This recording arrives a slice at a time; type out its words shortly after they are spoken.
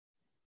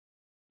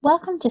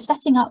Welcome to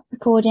Setting Up,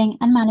 Recording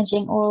and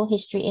Managing Oral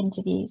History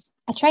Interviews,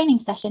 a training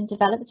session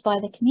developed by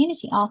the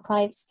Community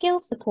Archive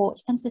Skills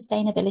Support and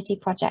Sustainability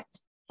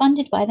Project,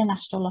 funded by the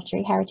National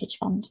Lottery Heritage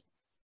Fund.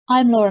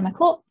 I'm Laura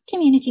McCourt,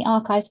 Community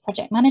Archives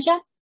Project Manager.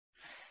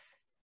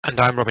 And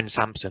I'm Robin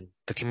Sampson,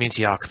 the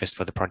Community Archivist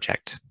for the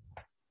project.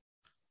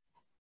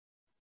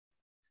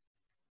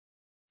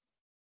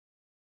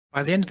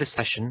 By the end of this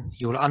session,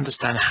 you will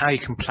understand how you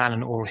can plan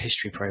an oral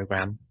history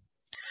programme.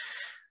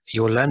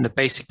 You will learn the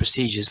basic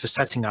procedures for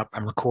setting up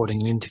and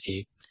recording an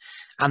interview,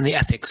 and the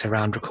ethics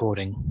around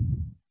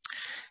recording.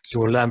 You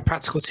will learn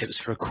practical tips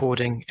for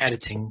recording,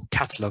 editing,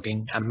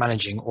 cataloguing, and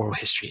managing oral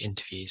history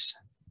interviews.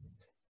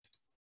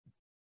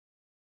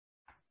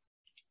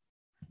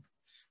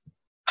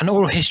 An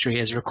oral history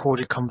is a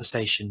recorded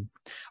conversation,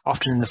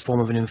 often in the form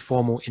of an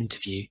informal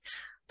interview,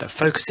 that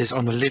focuses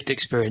on the lived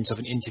experience of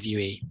an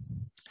interviewee.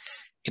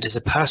 It is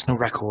a personal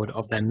record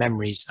of their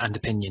memories and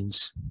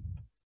opinions.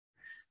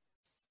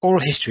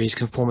 Oral histories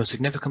can form a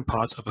significant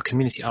part of a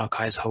community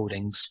archive's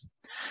holdings.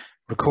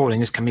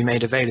 Recordings can be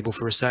made available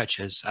for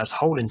researchers as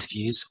whole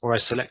interviews or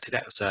as selected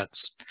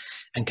excerpts,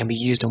 and can be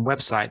used on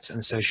websites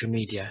and social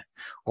media,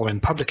 or in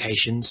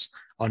publications,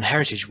 on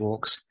heritage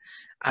walks,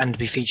 and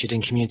be featured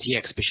in community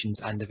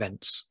exhibitions and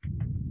events.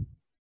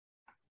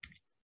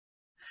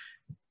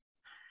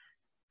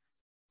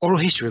 Oral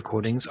history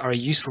recordings are a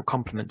useful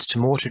complement to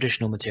more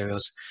traditional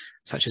materials,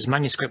 such as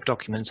manuscript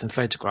documents and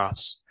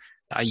photographs,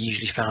 that are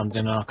usually found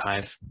in an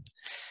archive.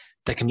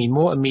 They can be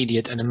more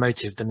immediate and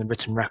emotive than the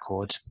written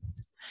record.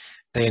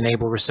 They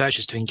enable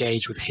researchers to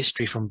engage with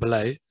history from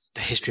below, the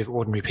history of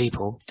ordinary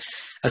people,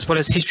 as well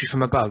as history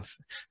from above,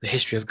 the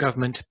history of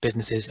government,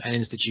 businesses, and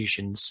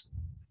institutions.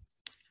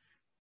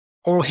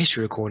 Oral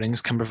history recordings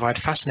can provide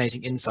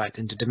fascinating insight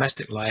into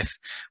domestic life,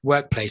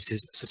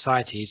 workplaces,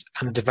 societies,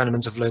 and the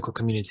development of local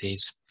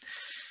communities.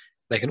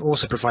 They can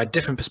also provide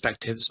different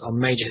perspectives on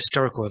major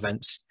historical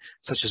events,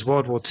 such as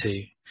World War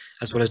II,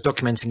 as well as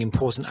documenting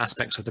important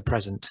aspects of the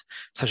present,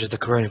 such as the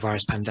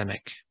coronavirus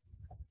pandemic.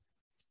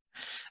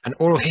 An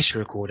oral history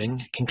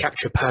recording can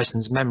capture a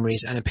person's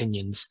memories and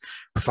opinions,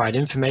 provide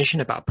information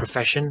about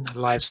profession,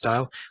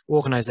 lifestyle,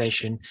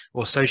 organisation,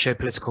 or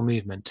socio-political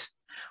movement,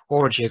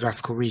 or a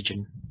geographical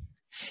region.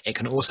 It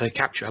can also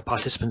capture a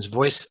participant's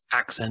voice,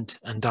 accent,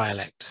 and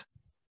dialect.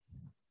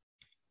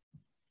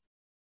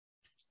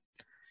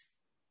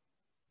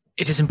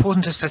 It is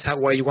important to set out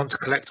where you want to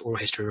collect oral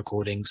history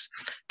recordings,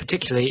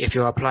 particularly if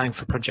you are applying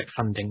for project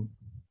funding.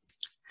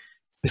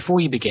 Before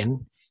you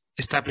begin,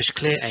 establish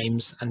clear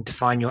aims and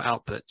define your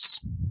outputs.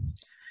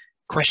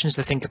 Questions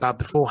to think about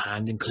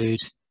beforehand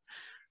include: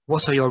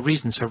 what are your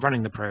reasons for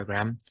running the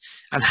programme,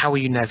 and how will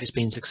you know if it's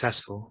been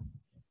successful?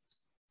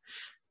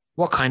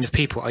 What kind of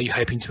people are you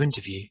hoping to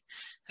interview,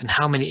 and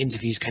how many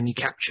interviews can you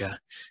capture,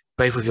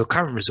 both with your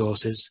current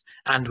resources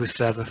and with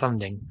further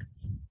funding?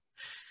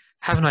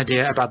 Have an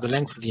idea about the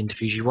length of the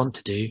interviews you want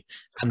to do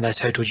and their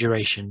total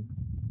duration.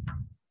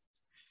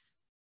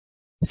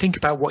 Think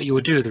about what you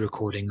will do with the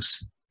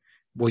recordings.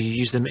 Will you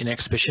use them in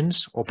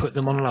exhibitions or put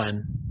them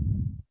online?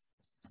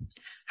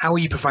 How will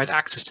you provide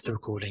access to the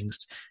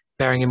recordings,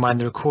 bearing in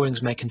mind the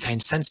recordings may contain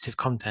sensitive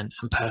content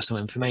and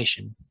personal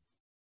information?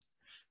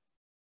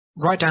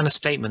 Write down a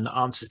statement that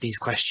answers these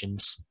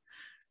questions.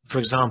 For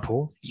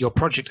example, your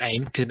project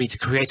aim could be to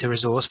create a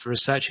resource for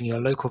researching your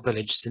local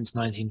village since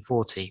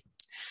 1940.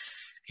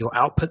 Your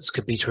outputs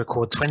could be to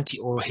record 20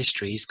 oral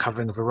histories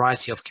covering a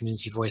variety of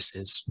community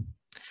voices.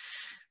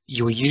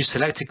 You will use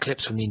selected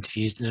clips from the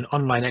interviews in an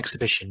online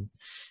exhibition,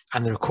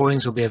 and the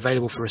recordings will be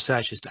available for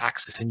researchers to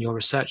access in your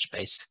research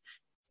space,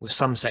 with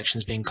some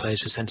sections being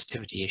closed for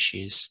sensitivity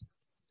issues.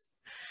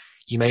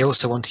 You may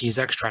also want to use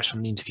extracts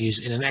from the interviews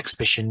in an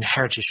exhibition,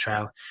 heritage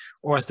trail,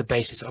 or as the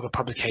basis of a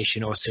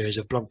publication or a series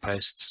of blog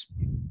posts.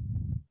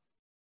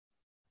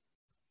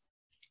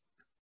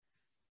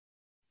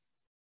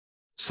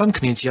 Some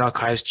community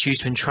archives choose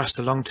to entrust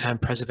the long-term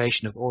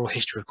preservation of oral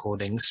history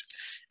recordings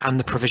and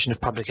the provision of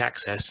public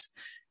access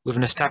with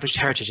an established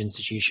heritage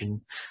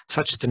institution,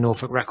 such as the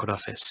Norfolk Record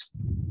Office.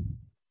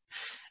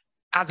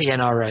 At the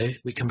NRO,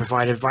 we can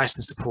provide advice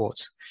and support,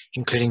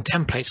 including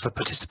templates for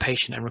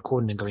participation and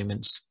recording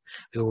agreements.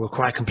 We will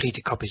require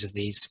completed copies of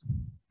these.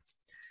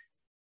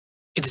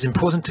 It is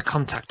important to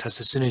contact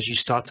us as soon as you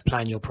start to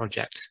plan your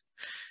project.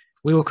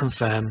 We will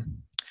confirm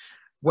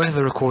whether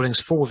the recordings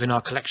fall within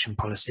our collection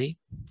policy,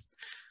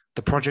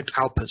 the project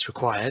outputs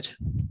required,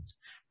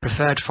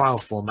 preferred file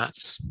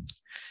formats,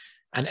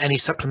 and any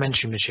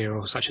supplementary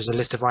material such as a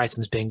list of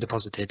items being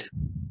deposited.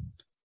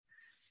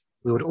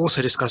 We would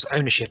also discuss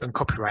ownership and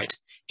copyright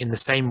in the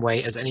same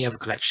way as any other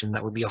collection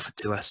that would be offered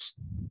to us.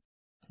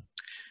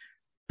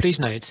 Please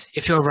note,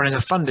 if you are running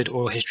a funded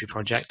oral history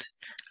project,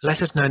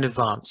 let us know in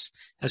advance,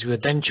 as we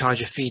would then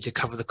charge a fee to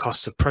cover the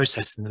costs of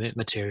processing the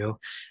material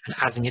and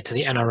adding it to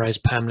the NRO's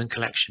permanent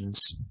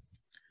collections.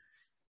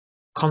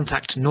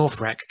 Contact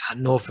Norfolk at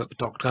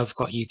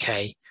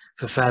norfolk.gov.uk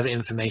for further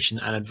information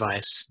and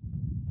advice.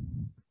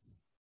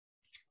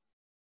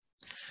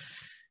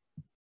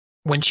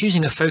 When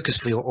choosing a focus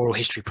for your oral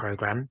history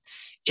programme,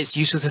 It's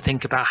useful to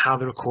think about how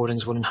the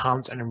recordings will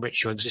enhance and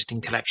enrich your existing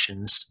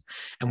collections,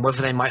 and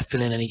whether they might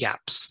fill in any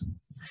gaps.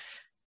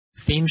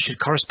 Themes should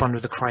correspond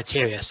with the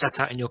criteria set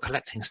out in your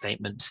collecting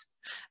statement.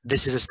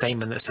 This is a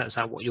statement that sets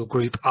out what your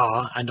group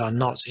are and are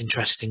not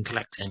interested in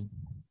collecting.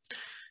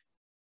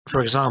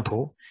 For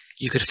example,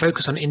 you could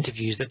focus on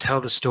interviews that tell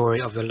the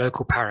story of your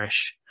local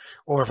parish,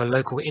 or of a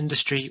local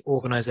industry,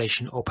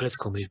 organisation, or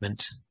political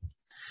movement.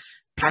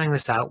 Planning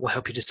this out will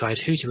help you decide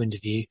who to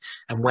interview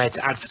and where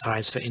to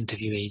advertise for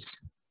interviewees.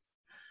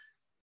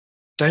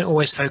 Don't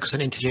always focus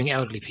on interviewing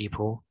elderly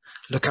people.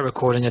 Look at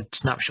recording a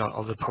snapshot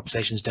of the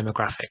population's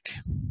demographic.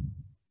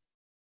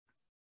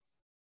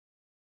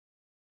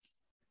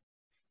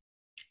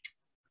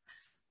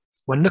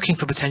 When looking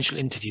for potential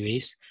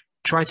interviewees,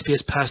 try to be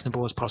as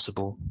personable as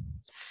possible.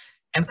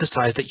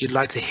 Emphasize that you'd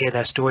like to hear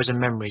their stories and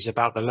memories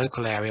about the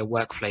local area,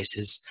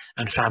 workplaces,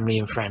 and family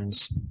and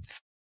friends.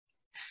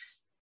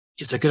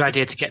 It's a good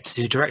idea to get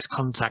to direct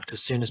contact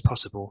as soon as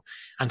possible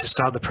and to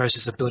start the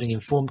process of building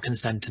informed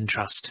consent and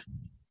trust.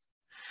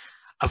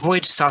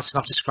 Avoid starting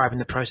off describing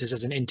the process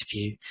as an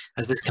interview,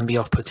 as this can be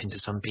off-putting to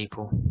some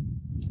people.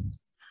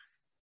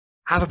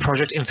 Have a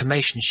project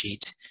information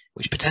sheet,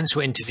 which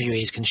potential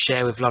interviewees can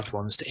share with loved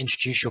ones to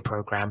introduce your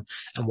programme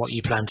and what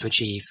you plan to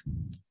achieve.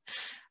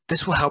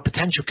 This will help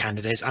potential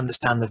candidates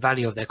understand the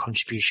value of their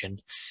contribution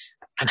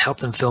and help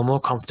them feel more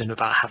confident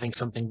about having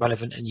something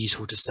relevant and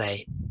useful to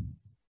say.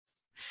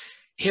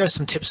 Here are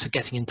some tips for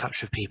getting in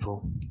touch with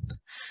people.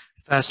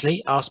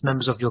 Firstly, ask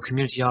members of your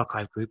community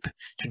archive group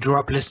to draw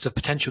up lists of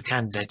potential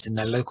candidates in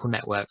their local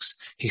networks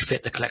who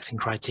fit the collecting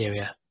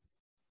criteria.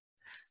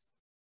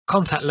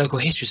 Contact local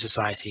history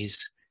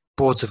societies,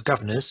 boards of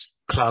governors,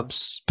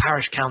 clubs,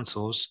 parish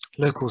councils,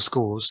 local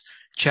schools,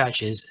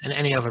 churches, and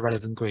any other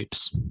relevant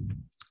groups.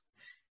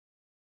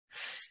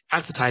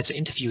 Advertise for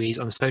interviewees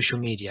on social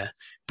media,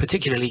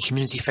 particularly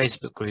community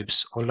Facebook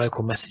groups or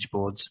local message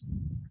boards.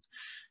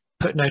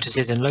 Put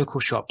notices in local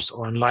shops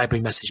or on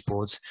library message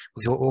boards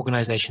with your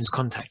organisation's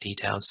contact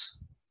details.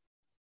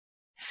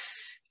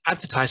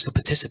 Advertise for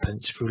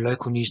participants through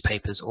local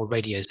newspapers or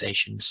radio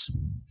stations.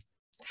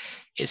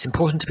 It's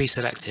important to be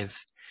selective.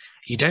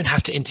 You don't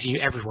have to interview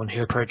everyone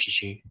who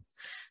approaches you.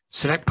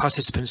 Select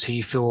participants who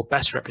you feel will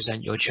best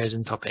represent your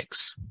chosen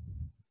topics.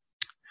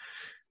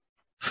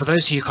 For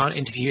those who you can't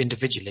interview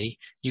individually,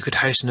 you could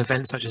host an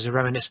event such as a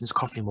reminiscence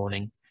coffee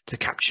morning to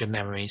capture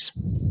memories.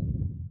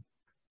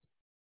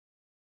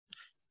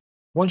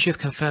 Once you have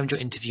confirmed your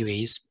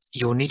interviewees,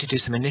 you will need to do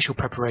some initial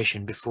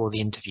preparation before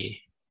the interview.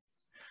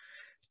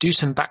 Do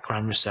some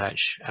background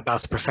research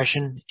about the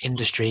profession,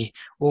 industry,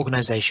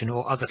 organisation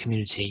or other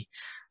community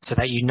so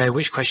that you know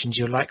which questions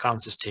you'd like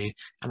answers to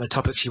and the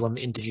topics you want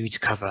the interviewee to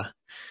cover.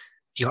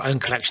 Your own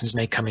collections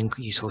may come in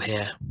useful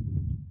here.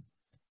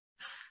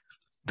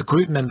 The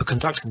group member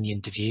conducting the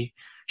interview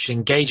should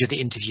engage with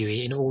the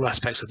interviewee in all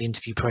aspects of the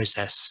interview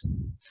process.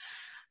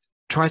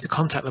 Try to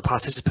contact the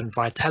participant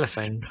via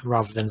telephone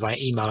rather than via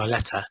email or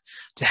letter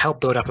to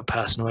help build up a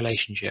personal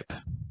relationship.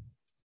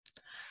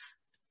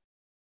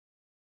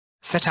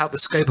 Set out the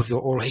scope of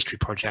your oral history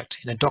project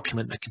in a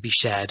document that can be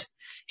shared,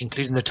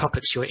 including the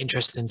topics you are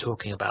interested in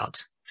talking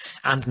about,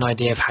 and an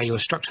idea of how you will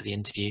structure the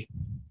interview.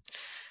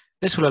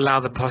 This will allow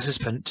the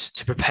participant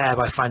to prepare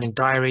by finding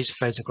diaries,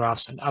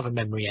 photographs, and other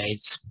memory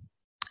aids.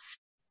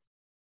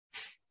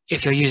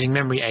 If you're using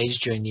memory aids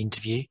during the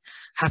interview,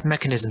 have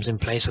mechanisms in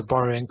place for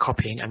borrowing,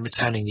 copying, and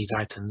returning these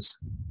items.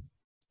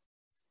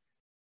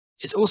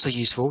 It's also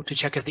useful to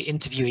check if the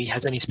interviewee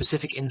has any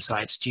specific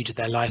insights due to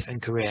their life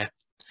and career.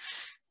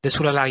 This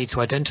will allow you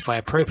to identify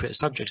appropriate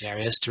subject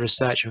areas to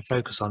research and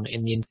focus on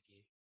in the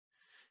interview.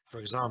 For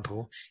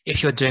example,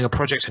 if you're doing a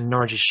project in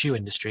Norwich's shoe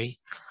industry,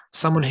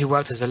 someone who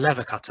worked as a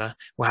leather cutter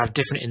will have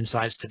different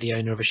insights to the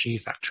owner of a shoe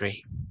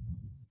factory.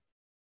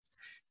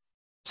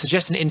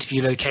 Suggest an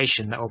interview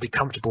location that will be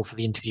comfortable for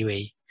the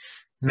interviewee.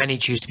 Many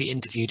choose to be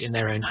interviewed in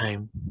their own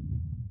home.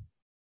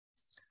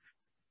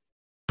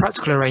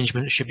 Practical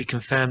arrangements should be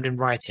confirmed in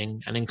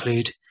writing and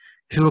include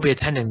who will be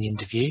attending the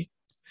interview,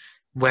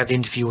 where the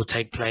interview will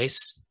take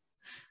place,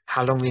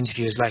 how long the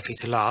interview is likely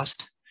to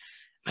last,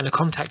 and a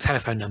contact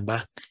telephone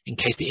number in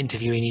case the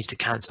interviewee needs to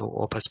cancel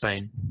or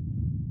postpone.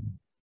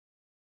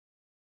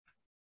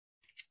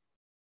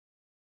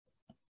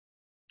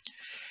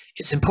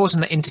 It's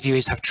important that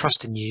interviewees have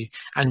trust in you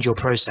and your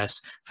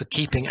process for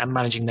keeping and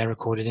managing their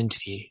recorded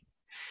interview.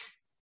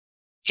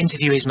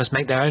 Interviewees must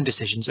make their own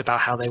decisions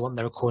about how they want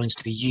their recordings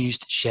to be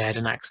used, shared,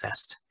 and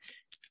accessed.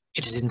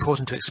 It is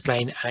important to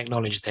explain and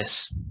acknowledge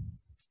this.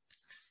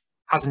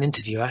 As an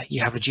interviewer,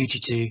 you have a duty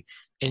to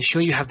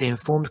ensure you have the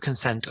informed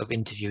consent of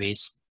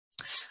interviewees.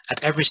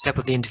 At every step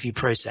of the interview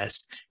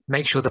process,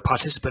 make sure the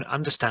participant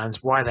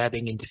understands why they're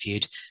being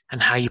interviewed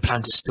and how you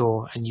plan to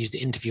store and use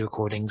the interview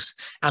recordings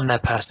and their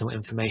personal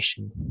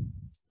information.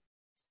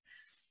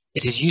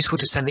 It is useful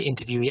to send the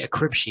interviewee a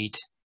crib sheet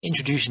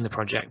introducing the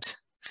project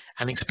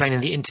and explaining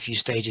the interview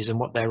stages and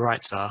what their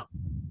rights are.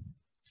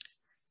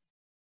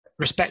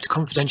 Respect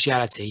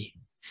confidentiality.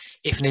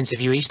 If an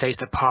interviewee states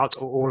that part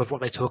or all of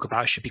what they talk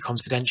about should be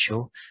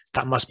confidential,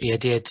 that must be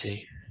adhered to.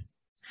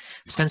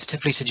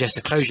 sensitively suggest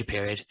a closure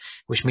period,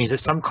 which means that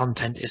some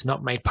content is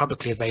not made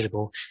publicly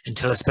available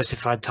until a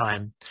specified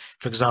time,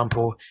 for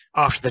example,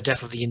 after the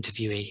death of the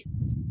interviewee.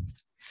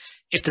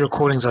 If the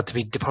recordings are to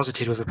be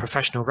deposited with a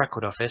professional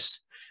record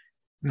office,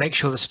 make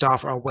sure the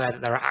staff are aware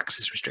that there are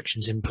access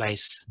restrictions in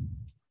place.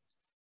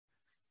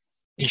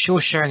 Ensure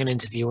sharing an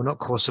interview will not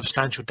cause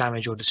substantial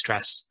damage or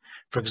distress,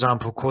 for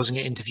example, causing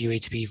an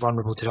interviewee to be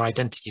vulnerable to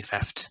identity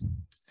theft.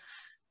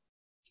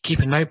 Keep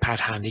a notepad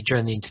handy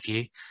during the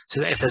interview so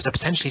that if there's a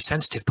potentially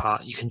sensitive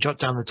part, you can jot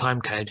down the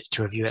time code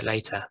to review it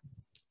later.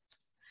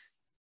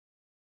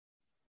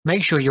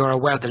 Make sure you are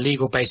aware of the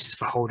legal basis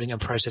for holding and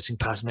processing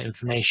personal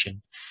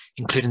information,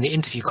 including the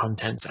interview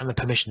contents and the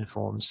permission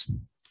forms.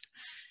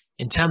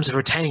 In terms of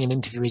retaining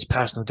an interviewee's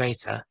personal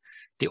data,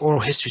 the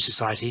Oral History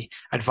Society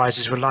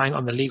advises relying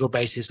on the legal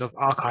basis of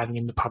archiving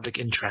in the public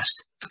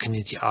interest for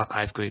community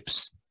archive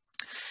groups.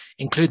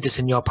 Include this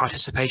in your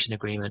participation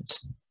agreement.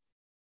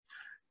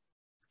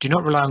 Do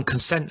not rely on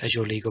consent as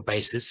your legal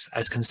basis,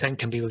 as consent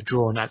can be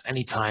withdrawn at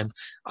any time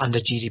under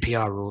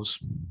GDPR rules.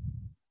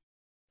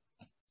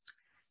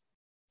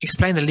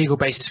 Explain the legal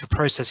basis for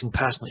processing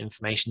personal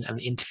information and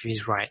the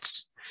interviewee's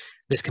rights.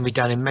 This can be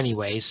done in many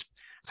ways,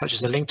 such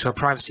as a link to a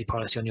privacy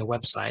policy on your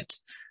website,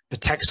 the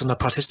text on the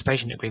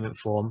participation agreement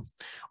form,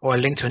 or a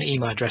link to an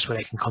email address where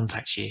they can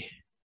contact you.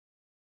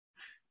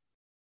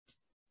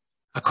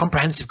 A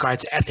comprehensive guide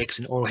to ethics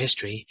in oral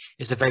history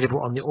is available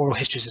on the Oral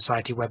History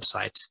Society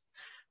website.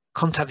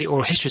 Contact the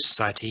Oral History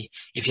Society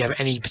if you have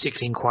any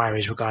particular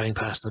inquiries regarding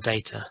personal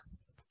data.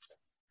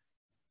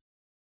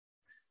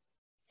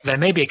 There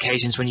may be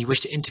occasions when you wish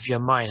to interview a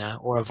minor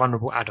or a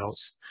vulnerable adult,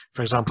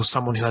 for example,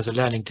 someone who has a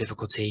learning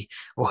difficulty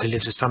or who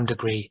lives with some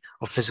degree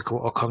of physical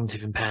or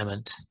cognitive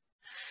impairment.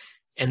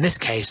 In this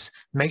case,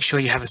 make sure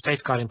you have a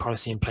safeguarding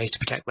policy in place to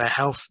protect their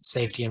health,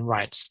 safety, and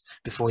rights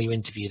before you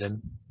interview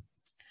them.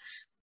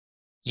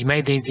 You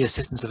may need the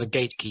assistance of a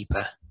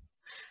gatekeeper.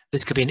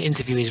 This could be an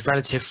interviewee's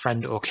relative,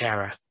 friend, or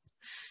carer.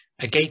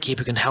 A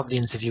gatekeeper can help the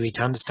interviewee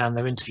to understand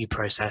their interview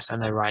process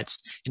and their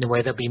rights in a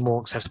way that will be more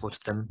accessible to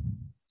them.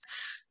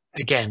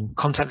 Again,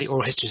 contact the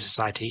Oral History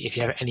Society if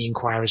you have any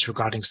inquiries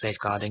regarding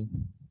safeguarding.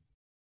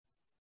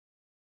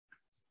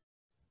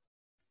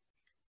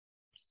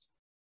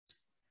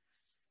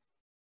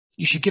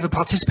 You should give a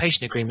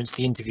participation agreement to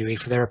the interviewee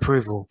for their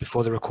approval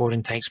before the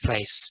recording takes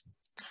place.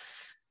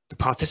 The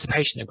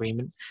participation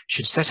agreement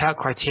should set out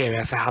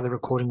criteria for how the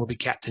recording will be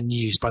kept and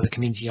used by the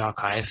Community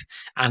Archive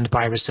and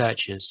by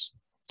researchers.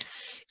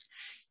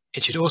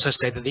 It should also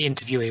state that the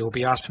interviewee will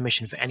be asked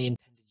permission for any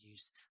intended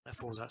use that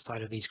falls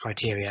outside of these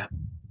criteria.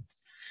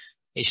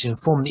 It should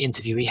inform the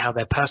interviewee how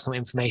their personal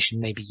information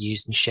may be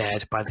used and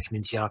shared by the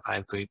Community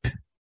Archive Group.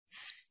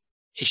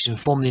 It should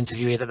inform the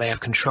interviewee that they have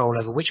control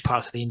over which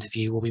parts of the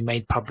interview will be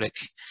made public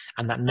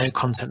and that no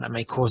content that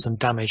may cause them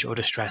damage or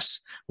distress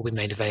will be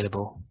made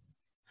available.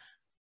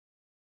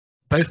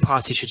 Both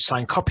parties should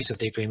sign copies of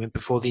the agreement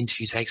before the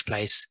interview takes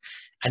place,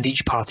 and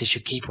each party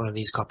should keep one of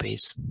these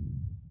copies.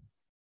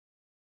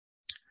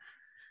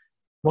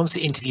 Once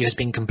the interview has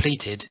been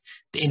completed,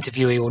 the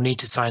interviewee will need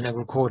to sign a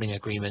recording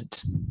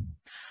agreement.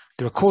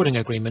 The recording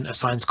agreement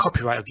assigns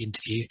copyright of the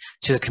interview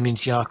to the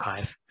Community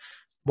Archive.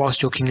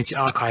 Whilst your Community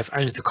Archive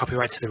owns the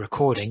copyright to the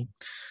recording,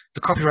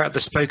 the copyright of the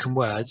spoken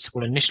words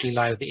will initially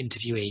lie with the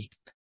interviewee.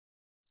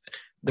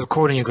 The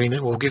recording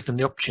agreement will give them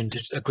the option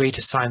to agree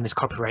to sign this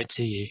copyright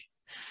to you.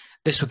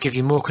 This will give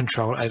you more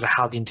control over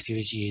how the interview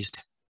is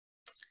used.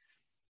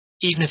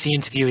 Even if the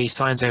interviewee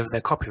signs over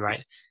their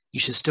copyright, you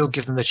should still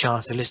give them the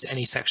chance to list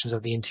any sections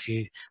of the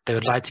interview they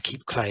would like to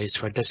keep closed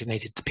for a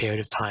designated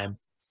period of time.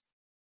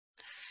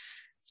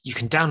 You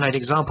can download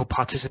example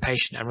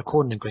participation and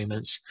recording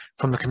agreements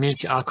from the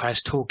Community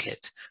Archives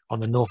Toolkit on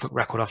the Norfolk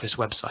Record Office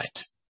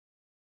website.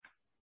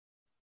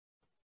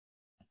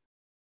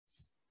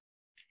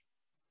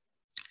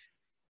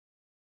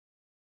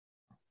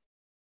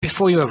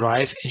 Before you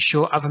arrive,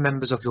 ensure other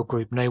members of your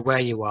group know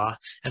where you are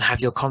and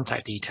have your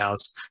contact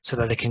details so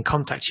that they can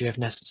contact you if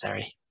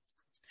necessary.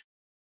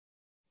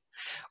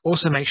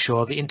 Also make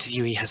sure the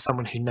interviewee has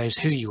someone who knows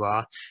who you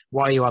are,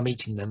 why you are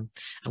meeting them,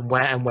 and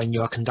where and when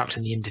you are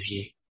conducting the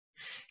interview.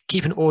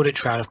 Keep an audit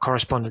trail of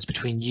correspondence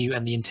between you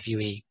and the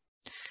interviewee.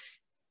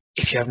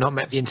 If you have not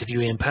met the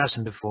interviewee in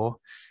person before,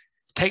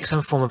 take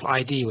some form of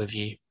ID with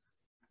you.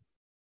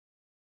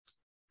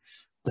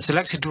 The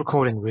selected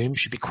recording room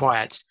should be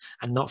quiet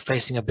and not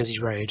facing a busy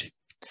road.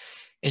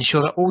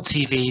 Ensure that all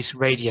TVs,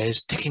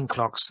 radios, ticking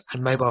clocks,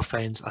 and mobile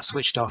phones are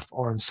switched off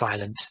or on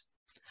silent.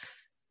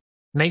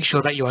 Make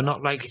sure that you are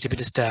not likely to be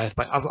disturbed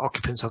by other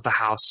occupants of the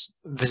house,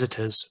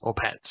 visitors, or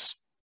pets.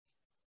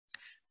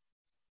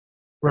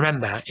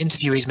 Remember,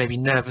 interviewees may be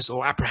nervous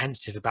or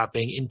apprehensive about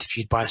being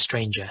interviewed by a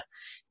stranger,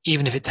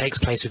 even if it takes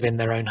place within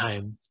their own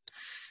home.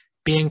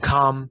 Being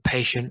calm,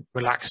 patient,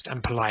 relaxed,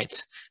 and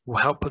polite will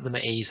help put them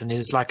at ease and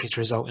is likely to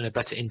result in a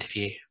better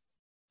interview.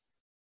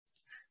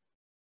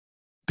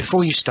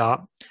 Before you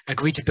start,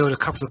 agree to build a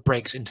couple of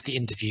breaks into the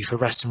interview for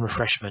rest and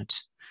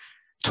refreshment.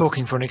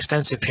 Talking for an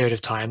extensive period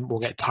of time will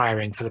get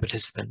tiring for the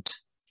participant.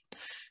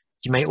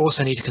 You may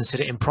also need to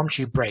consider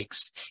impromptu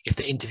breaks if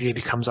the interviewer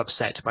becomes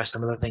upset by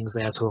some of the things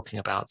they are talking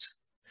about.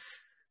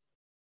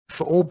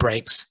 For all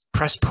breaks,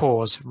 press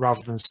pause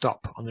rather than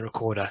stop on the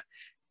recorder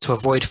to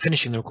avoid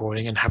finishing the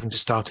recording and having to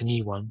start a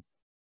new one.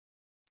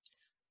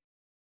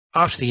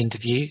 After the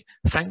interview,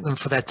 thank them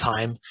for their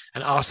time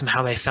and ask them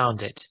how they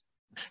found it.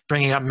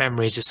 Bringing up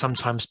memories is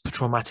sometimes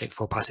traumatic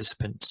for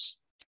participants.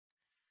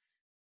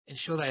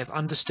 Ensure they have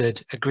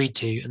understood, agreed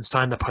to, and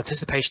signed the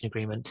participation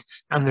agreement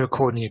and the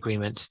recording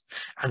agreement,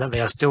 and that they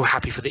are still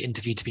happy for the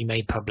interview to be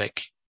made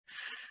public.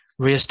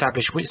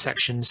 Re-establish which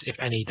sections, if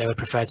any, they would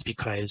prefer to be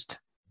closed.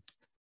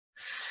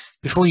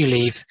 Before you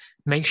leave,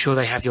 make sure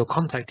they have your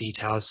contact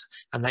details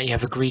and that you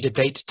have agreed a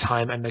date,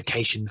 time, and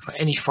location for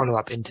any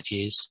follow-up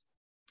interviews.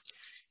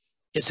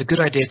 It's a good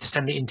idea to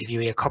send the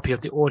interviewee a copy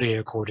of the audio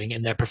recording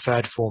in their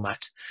preferred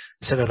format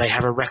so that they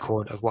have a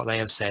record of what they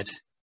have said.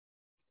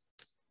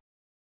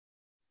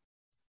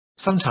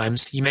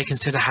 Sometimes you may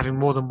consider having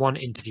more than one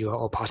interviewer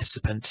or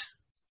participant.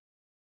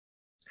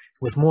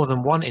 With more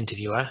than one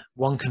interviewer,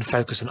 one can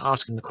focus on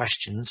asking the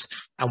questions,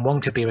 and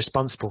one could be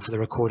responsible for the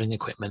recording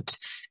equipment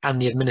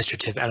and the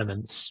administrative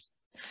elements.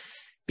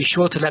 Be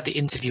sure to let the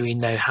interviewee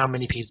know how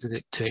many people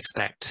to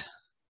expect.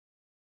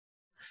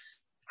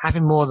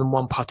 Having more than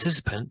one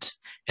participant,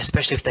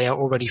 especially if they are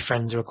already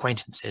friends or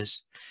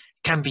acquaintances,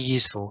 can be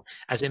useful,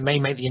 as it may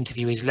make the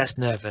interviewees less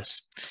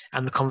nervous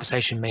and the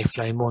conversation may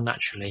flow more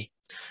naturally,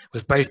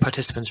 with both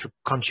participants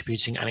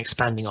contributing and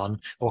expanding on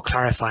or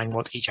clarifying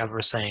what each other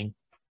are saying.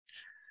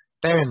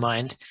 Bear in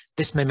mind,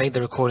 this may make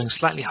the recording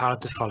slightly harder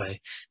to follow,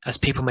 as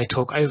people may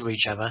talk over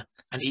each other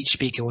and each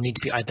speaker will need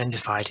to be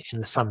identified in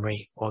the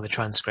summary or the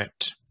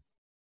transcript.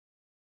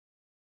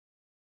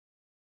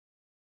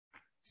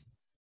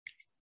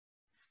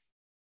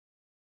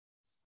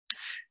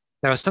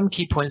 There are some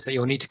key points that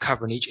you'll need to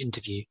cover in each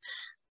interview.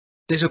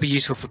 This will be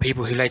useful for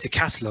people who later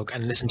catalogue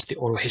and listen to the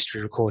oral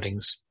history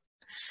recordings.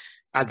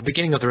 At the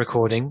beginning of the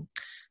recording,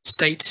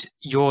 state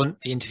the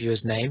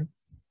interviewer's name,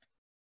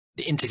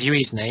 the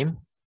interviewee's name.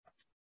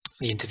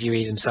 The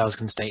interviewee themselves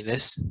can state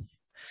this.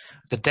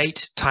 The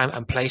date, time,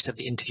 and place that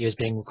the interview is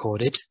being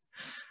recorded.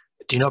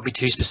 Do not be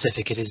too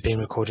specific, it is being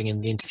recorded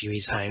in the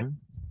interviewee's home.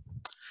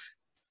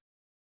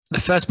 The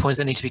first points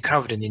that need to be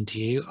covered in the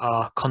interview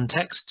are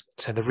context,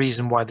 so the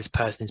reason why this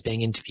person is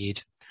being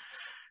interviewed.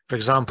 For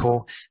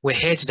example, we're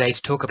here today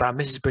to talk about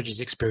Mrs.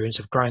 Bridges' experience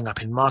of growing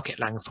up in Market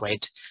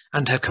Langthwaite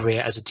and her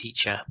career as a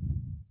teacher.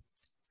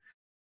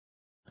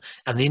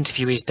 And the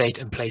interviewee's date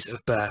and place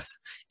of birth.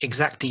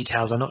 Exact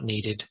details are not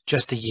needed,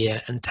 just the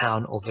year and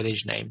town or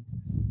village name.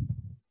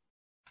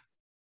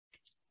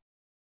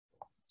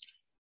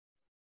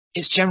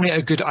 It's generally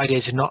a good idea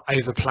to not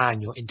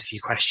overplan your interview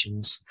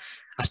questions,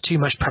 as too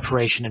much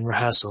preparation and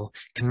rehearsal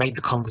can make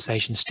the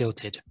conversation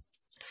stilted.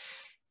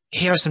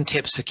 Here are some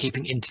tips for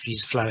keeping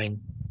interviews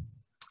flowing.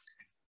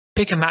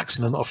 Pick a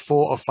maximum of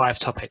 4 or 5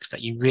 topics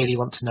that you really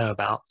want to know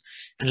about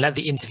and let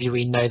the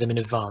interviewee know them in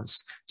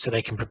advance so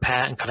they can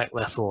prepare and collect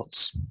their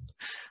thoughts.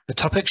 The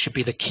topic should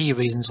be the key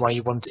reasons why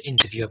you want to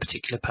interview a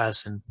particular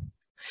person.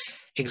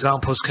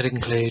 Examples could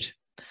include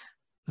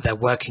their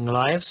working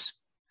lives,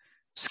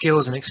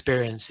 skills and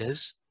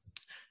experiences,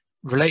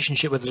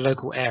 relationship with the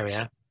local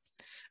area,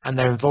 and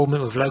their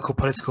involvement with local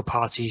political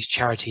parties,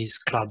 charities,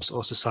 clubs,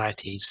 or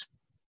societies.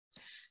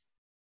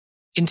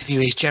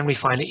 Interviewees generally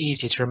find it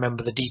easier to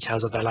remember the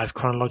details of their life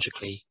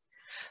chronologically,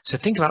 so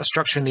think about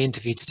structuring the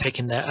interview to take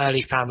in their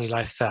early family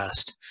life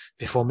first,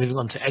 before moving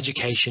on to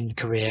education,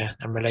 career,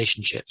 and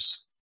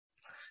relationships.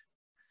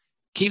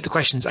 Keep the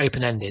questions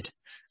open-ended.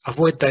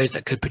 Avoid those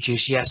that could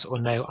produce yes or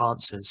no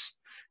answers.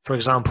 For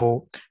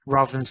example,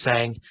 rather than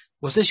saying,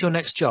 "Was this your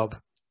next job?"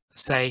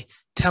 say,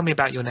 "Tell me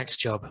about your next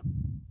job."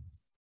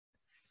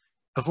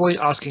 Avoid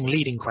asking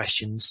leading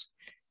questions.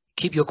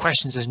 Keep your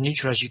questions as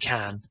neutral as you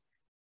can.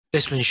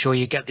 This will ensure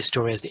you get the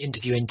story as the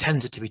interviewer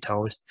intends it to be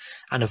told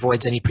and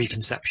avoids any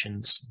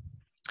preconceptions.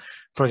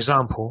 For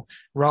example,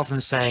 rather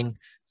than saying,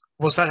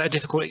 "Was that a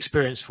difficult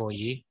experience for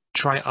you?"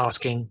 try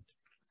asking,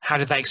 "How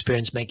did that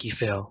experience make you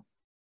feel?"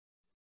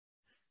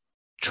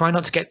 Try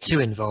not to get too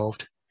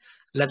involved.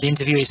 Let the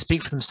interviewers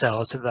speak for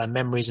themselves so that their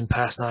memories and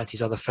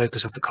personalities are the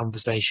focus of the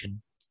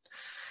conversation.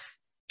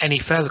 Any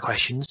further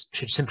questions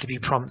should simply be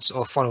prompts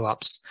or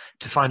follow-ups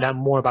to find out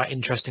more about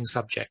interesting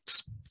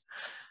subjects.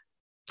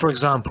 For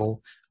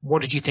example,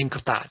 "What did you think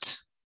of that?"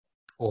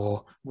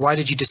 Or "Why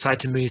did you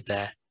decide to move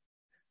there?"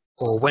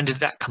 Or "When did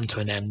that come to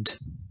an end?"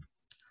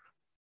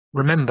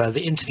 Remember,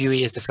 the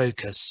interviewee is the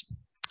focus.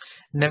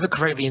 Never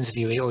correct the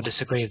interviewee or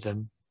disagree with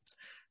them.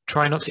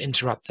 Try not to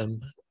interrupt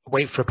them.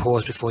 Wait for a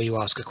pause before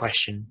you ask a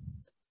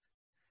question.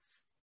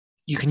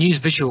 You can use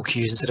visual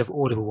cues instead of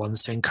audible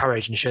ones to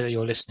encourage and show that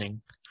you're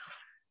listening.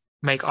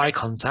 Make eye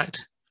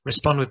contact.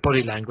 Respond with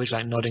body language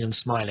like nodding and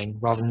smiling,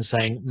 rather than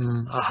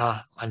saying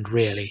aha, and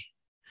really.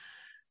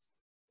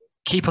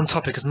 Keep on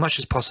topic as much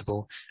as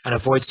possible and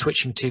avoid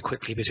switching too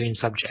quickly between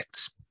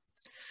subjects.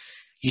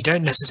 You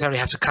don't necessarily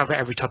have to cover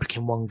every topic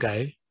in one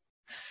go.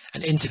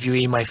 An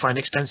interviewee may find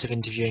extensive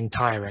interviewing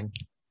tiring.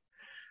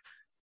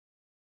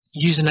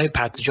 Use a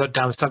notepad to jot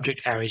down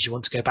subject areas you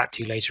want to go back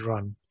to later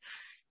on.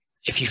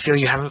 If you feel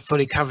you haven't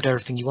fully covered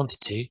everything you wanted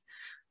to,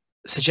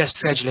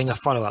 suggest scheduling a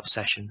follow-up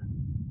session.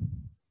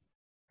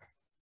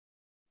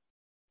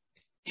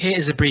 Here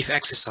is a brief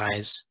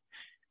exercise.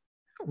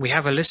 We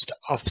have a list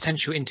of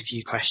potential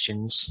interview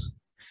questions.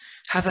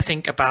 Have a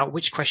think about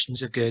which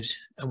questions are good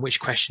and which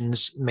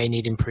questions may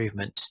need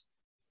improvement.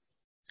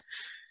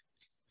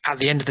 At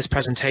the end of this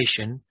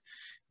presentation,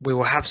 we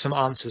will have some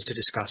answers to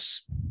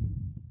discuss.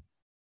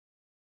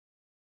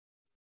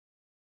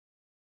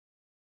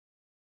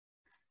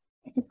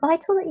 It is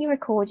vital that you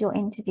record your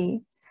interview.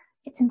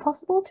 It's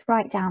impossible to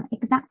write down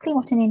exactly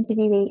what an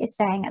interviewee is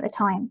saying at the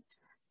time.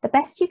 The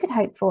best you could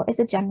hope for is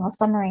a general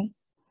summary.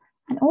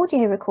 An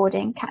audio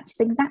recording captures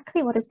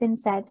exactly what has been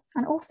said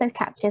and also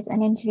captures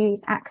an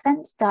interviewee's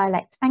accent,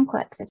 dialect, and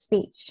quirks of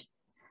speech.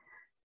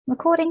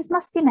 Recordings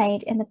must be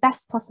made in the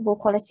best possible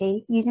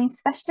quality using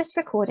specialist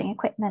recording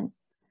equipment.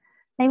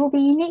 They will be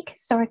unique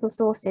historical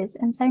sources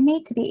and so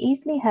need to be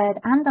easily heard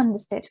and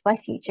understood by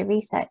future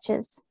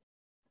researchers.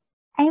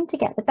 Aim to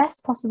get the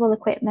best possible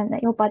equipment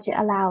that your budget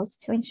allows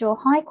to ensure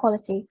high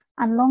quality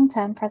and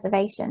long-term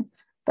preservation,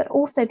 but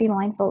also be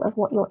mindful of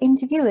what your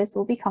interviewers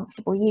will be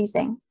comfortable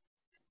using.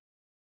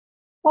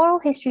 Oral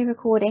history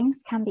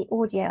recordings can be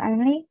audio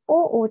only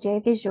or audio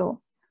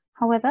visual.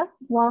 However,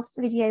 whilst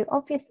video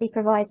obviously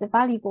provides a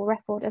valuable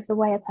record of the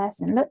way a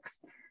person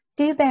looks,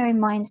 do bear in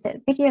mind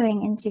that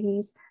videoing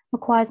interviews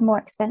requires more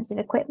expensive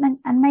equipment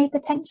and may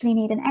potentially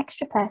need an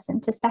extra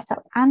person to set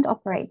up and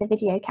operate the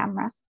video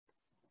camera.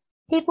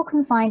 People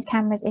can find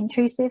cameras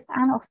intrusive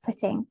and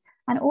off-putting,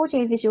 and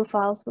audio-visual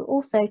files will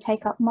also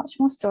take up much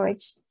more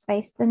storage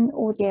space than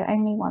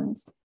audio-only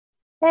ones.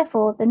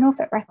 Therefore, the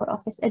Norfolk Record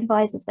Office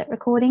advises that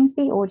recordings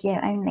be audio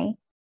only.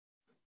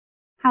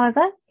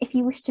 However, if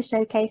you wish to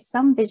showcase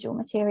some visual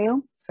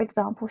material, for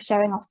example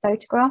showing off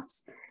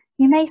photographs,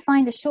 you may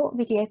find a short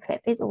video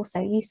clip is also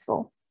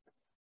useful.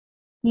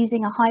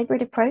 Using a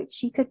hybrid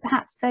approach, you could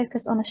perhaps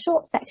focus on a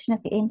short section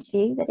of the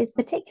interview that is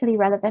particularly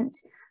relevant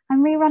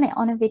and rerun it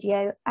on a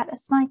video at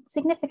a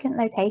significant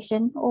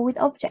location or with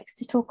objects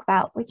to talk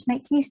about which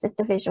make use of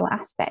the visual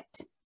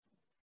aspect.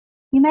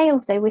 You may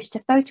also wish to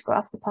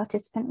photograph the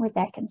participant with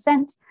their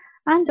consent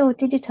and/or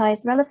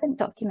digitize relevant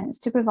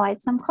documents to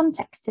provide some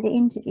context to the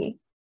interview.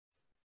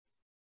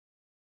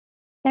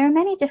 There are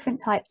many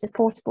different types of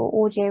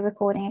portable audio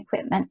recording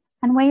equipment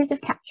and ways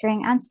of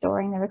capturing and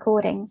storing the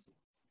recordings.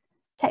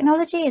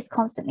 Technology is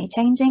constantly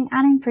changing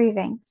and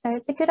improving, so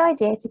it's a good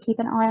idea to keep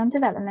an eye on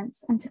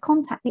developments and to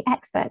contact the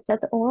experts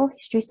at the Oral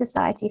History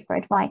Society for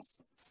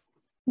advice.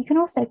 You can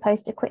also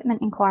post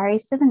equipment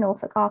inquiries to the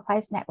Norfolk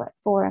Archives Network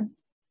forum.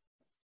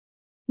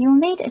 You will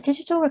need a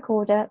digital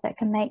recorder that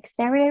can make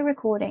stereo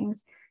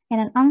recordings in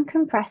an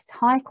uncompressed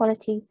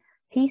high-quality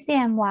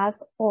PCM WAV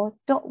or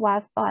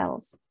 .wav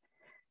files.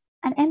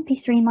 An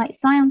MP3 might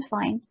sound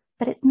fine,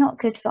 but it's not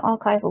good for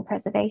archival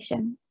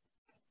preservation.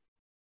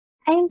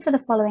 Aim for the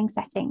following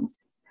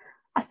settings: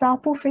 a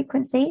sample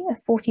frequency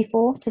of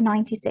 44 to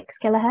 96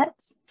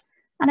 kHz,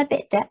 and a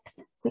bit depth,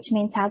 which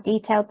means how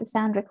detailed the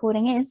sound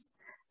recording is,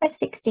 of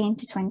 16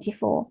 to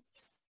 24.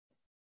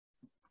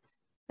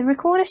 The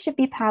recorder should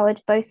be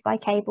powered both by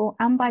cable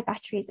and by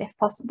batteries if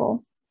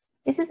possible.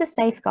 This is a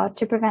safeguard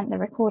to prevent the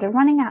recorder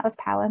running out of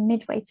power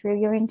midway through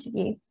your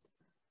interview.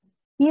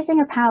 Using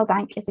a power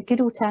bank is a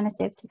good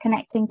alternative to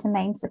connecting to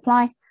main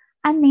supply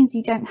and means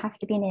you don't have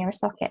to be near a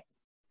socket.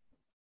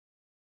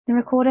 The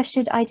recorder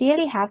should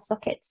ideally have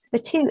sockets for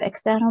 2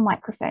 external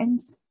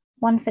microphones,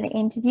 one for the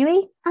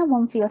interviewee and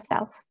one for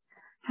yourself.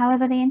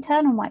 However, the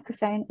internal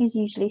microphone is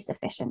usually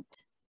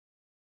sufficient.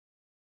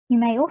 You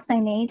may also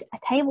need a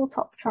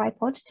tabletop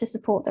tripod to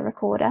support the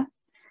recorder,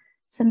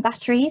 some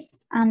batteries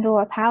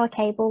and/or a power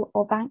cable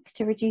or bank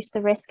to reduce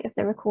the risk of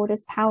the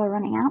recorder's power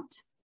running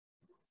out,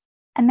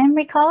 a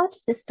memory card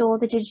to store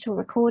the digital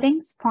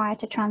recordings prior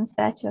to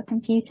transfer to a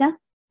computer.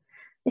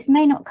 This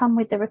may not come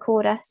with the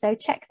recorder, so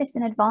check this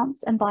in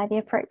advance and buy the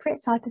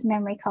appropriate type of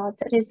memory card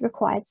that is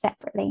required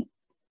separately.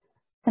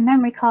 The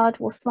memory card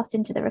will slot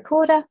into the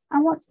recorder,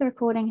 and once the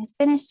recording has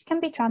finished, can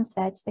be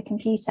transferred to the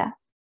computer.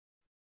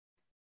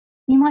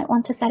 You might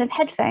want a set of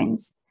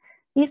headphones.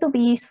 These will be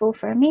useful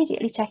for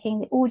immediately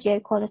checking the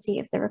audio quality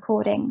of the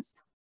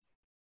recordings.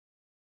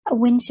 A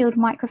windshield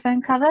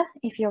microphone cover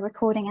if you're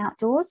recording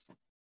outdoors.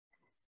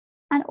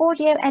 And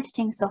audio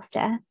editing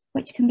software,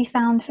 which can be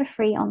found for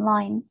free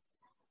online.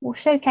 We'll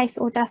showcase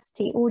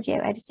Audacity audio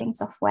editing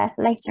software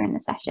later in the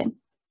session.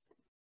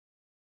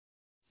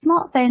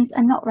 Smartphones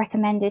are not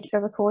recommended for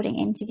recording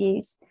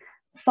interviews.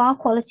 File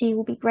quality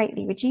will be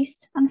greatly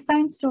reduced and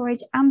phone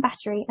storage and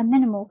battery are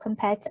minimal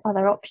compared to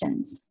other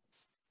options.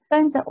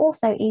 Phones are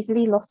also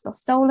easily lost or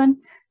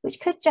stolen, which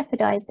could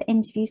jeopardize the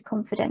interview's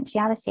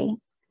confidentiality.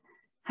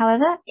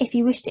 However, if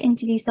you wish to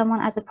interview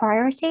someone as a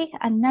priority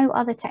and no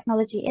other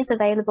technology is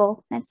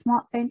available, then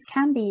smartphones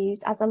can be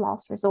used as a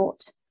last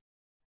resort.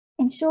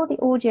 Ensure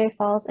the audio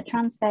files are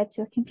transferred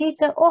to a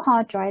computer or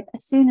hard drive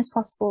as soon as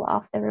possible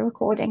after the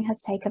recording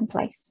has taken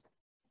place.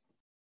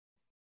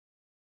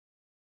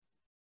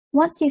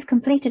 Once you've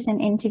completed an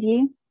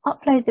interview,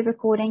 Upload the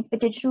recording for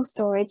digital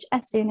storage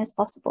as soon as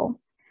possible.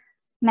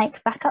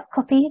 Make backup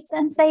copies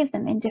and save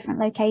them in different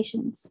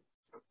locations.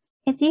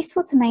 It's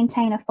useful to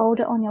maintain a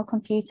folder on your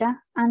computer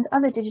and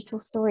other digital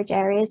storage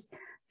areas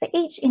for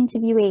each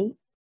interviewee.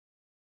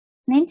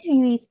 An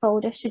interviewee's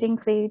folder should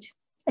include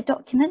a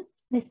document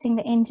listing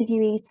the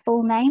interviewee's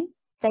full name,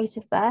 date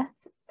of birth,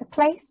 the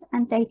place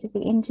and date of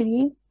the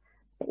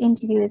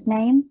interviewer's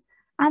name,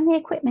 and the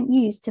equipment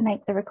used to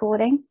make the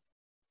recording,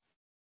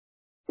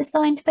 the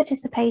signed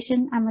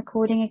participation and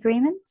recording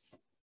agreements,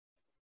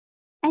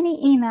 any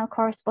email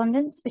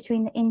correspondence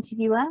between the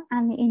interviewer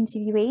and the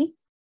interviewee,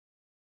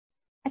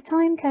 a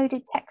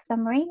time-coded text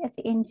summary of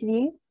the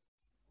interview,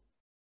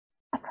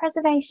 a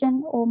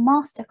preservation or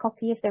master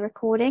copy of the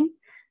recording,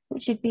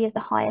 which should be of the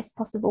highest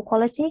possible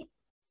quality,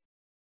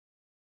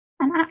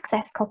 an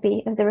access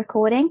copy of the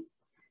recording.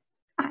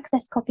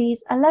 Access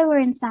copies are lower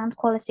in sound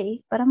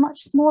quality, but are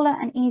much smaller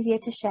and easier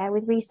to share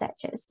with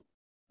researchers.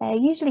 They are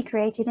usually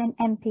created in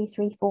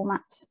MP3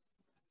 format.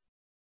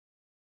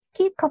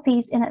 Keep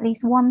copies in at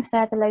least one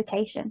further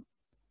location.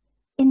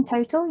 In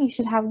total, you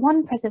should have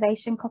one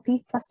preservation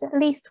copy plus at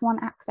least one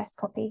access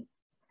copy.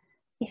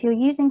 If you're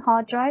using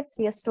hard drives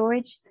for your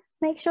storage,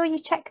 make sure you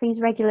check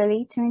these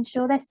regularly to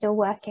ensure they're still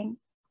working.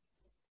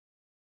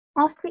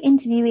 Ask the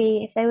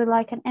interviewee if they would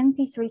like an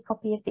MP3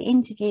 copy of the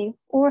interview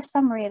or a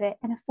summary of it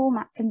in a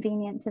format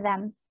convenient to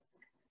them.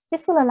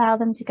 This will allow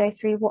them to go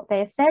through what they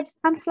have said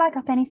and flag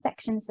up any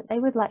sections that they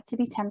would like to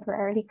be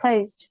temporarily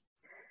closed.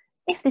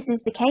 If this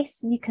is the case,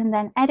 you can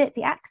then edit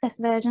the access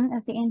version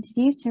of the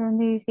interview to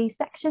remove these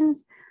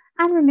sections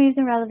and remove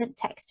the relevant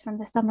text from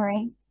the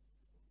summary.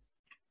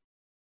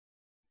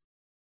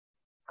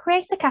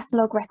 Create a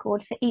catalogue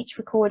record for each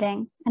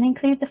recording and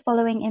include the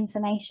following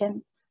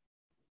information: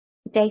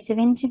 the date of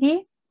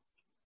interview,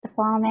 the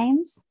file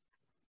names,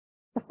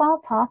 the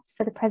file paths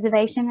for the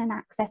preservation and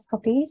access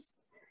copies.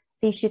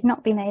 These should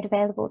not be made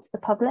available to the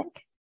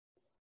public.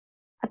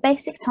 A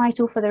basic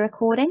title for the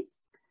recording,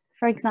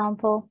 for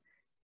example,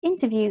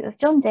 Interview of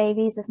John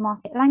Davies of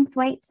Market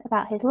Langthwaite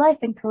about his life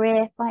and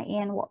career by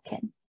Ian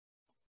Watkin.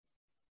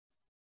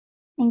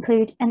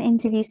 Include an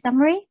interview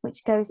summary,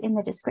 which goes in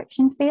the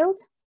description field.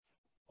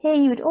 Here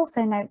you would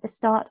also note the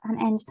start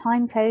and end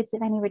time codes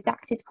of any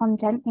redacted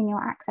content in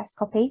your access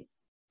copy.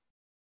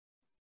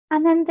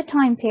 And then the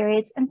time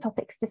periods and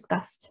topics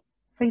discussed,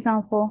 for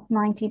example,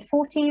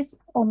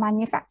 1940s or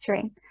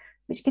manufacturing,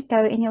 which could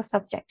go in your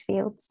subject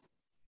fields.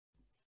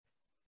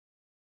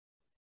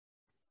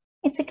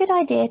 It's a good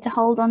idea to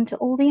hold on to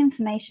all the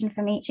information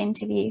from each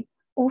interview,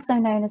 also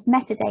known as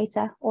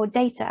metadata or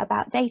data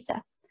about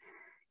data.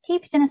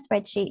 Keep it in a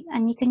spreadsheet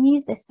and you can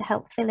use this to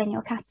help fill in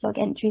your catalogue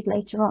entries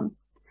later on.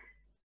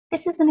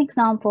 This is an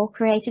example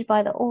created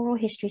by the Oral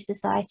History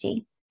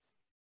Society.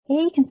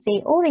 Here you can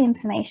see all the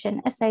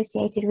information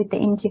associated with the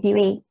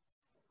interviewee: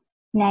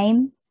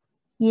 name,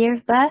 year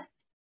of birth,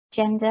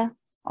 gender,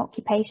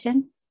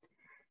 occupation,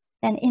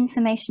 then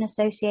information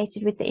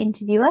associated with the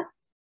interviewer,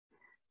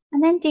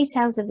 and then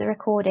details of the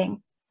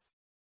recording: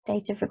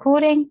 date of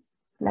recording,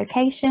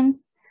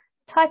 location,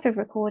 type of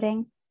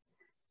recording,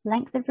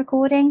 length of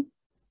recording,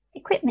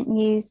 equipment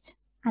used,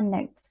 and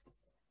notes.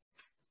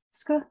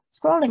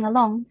 Scrolling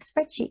along, the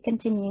spreadsheet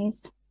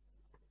continues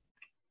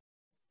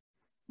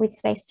with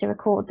space to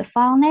record the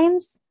file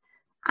names,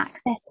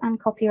 access and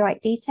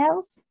copyright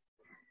details,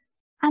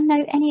 and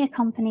note any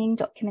accompanying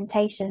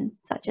documentation,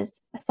 such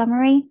as a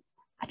summary,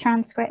 a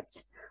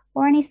transcript,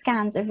 or any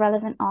scans of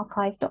relevant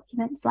archive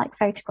documents like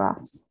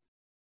photographs.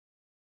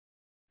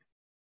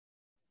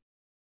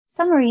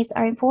 Summaries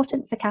are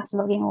important for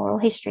cataloguing oral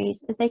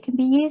histories, as they can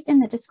be used in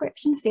the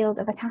description field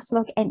of a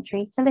catalogue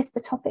entry to list the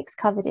topics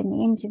covered in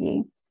the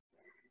interview.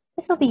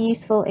 This will be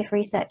useful if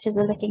researchers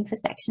are looking for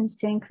sections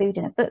to include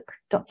in a book,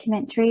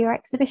 documentary, or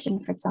exhibition,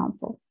 for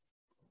example.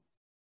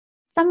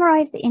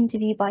 Summarise the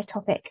interview by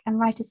topic and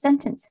write a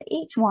sentence for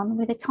each one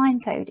with a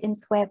timecode in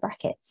square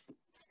brackets.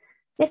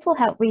 This will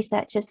help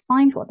researchers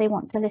find what they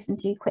want to listen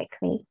to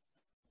quickly.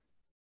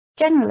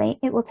 Generally,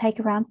 it will take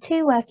around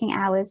 2 working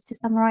hours to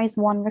summarise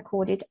one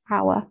recorded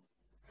hour.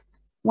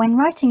 When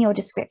writing your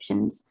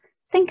descriptions,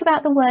 think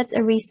about the words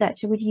a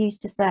researcher would use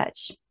to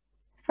search.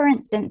 For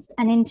instance,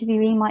 an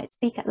interviewee might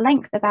speak at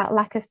length about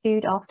lack of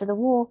food after the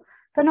war,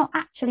 but not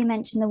actually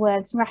mention the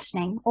words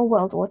rationing or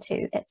World War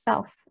II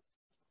itself.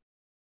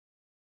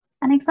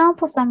 An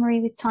example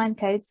summary with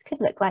timecodes could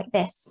look like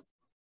this.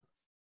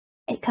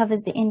 It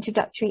covers the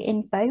introductory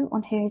info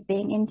on who is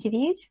being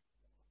interviewed,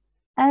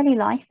 early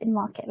life in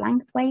Market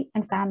Langthwaite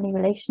and family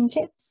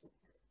relationships,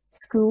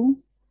 school,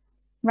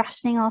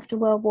 rationing after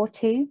World War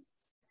II,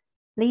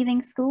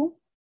 leaving school,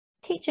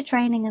 teacher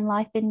training and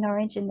life in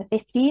Norwich in the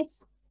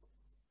 50s,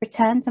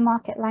 return to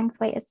Market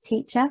Langthwaite as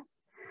teacher,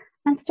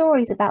 and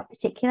stories about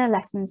particular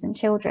lessons and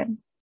children.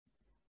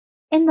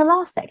 In the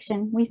last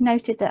section, we've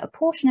noted that a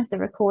portion of the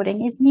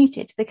recording is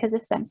muted because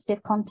of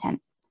sensitive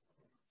content.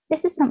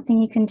 This is something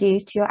you can do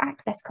to your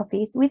access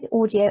copies with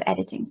audio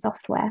editing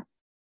software.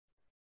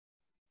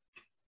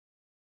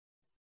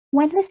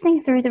 When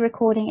listening through the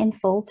recording in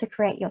full to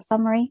create your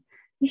summary,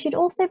 You should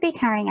also be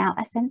carrying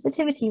out a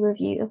sensitivity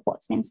review of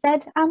what's been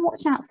said and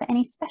watch out for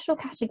any special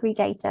category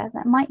data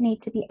that might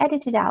need to be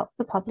edited out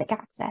for public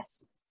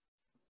access.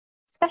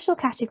 Special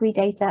category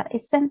data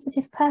is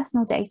sensitive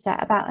personal data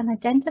about an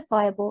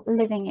identifiable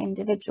living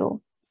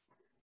individual.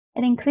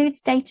 It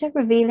includes data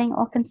revealing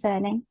or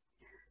concerning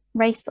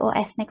race or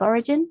ethnic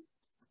origin,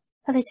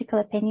 political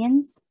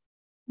opinions,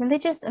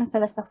 religious and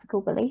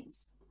philosophical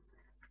beliefs,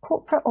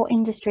 corporate or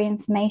industry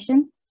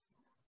information,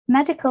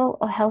 medical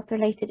or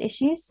health-related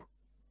issues,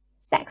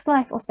 sex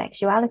life or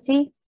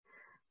sexuality,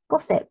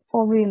 gossip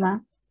or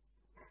rumour.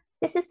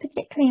 This is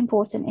particularly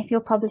important if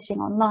you're publishing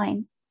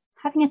online.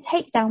 Having a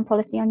takedown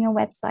policy on your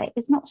website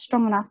is not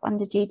strong enough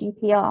under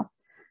GDPR.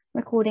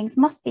 Recordings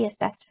must be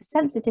assessed for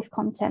sensitive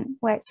content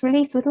where its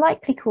release would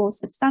likely cause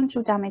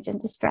substantial damage and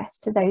distress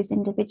to those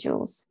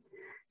individuals.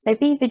 So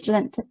be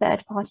vigilant to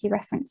third-party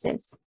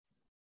references.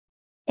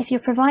 If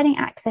you're providing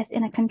access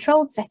in a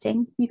controlled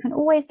setting, you can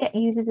always get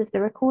users of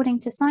the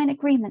recording to sign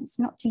agreements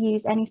not to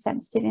use any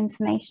sensitive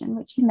information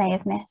which you may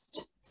have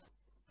missed.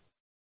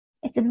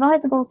 It's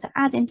advisable to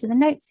add into the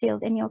notes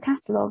field in your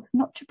catalogue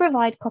not to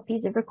provide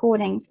copies of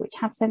recordings which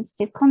have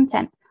sensitive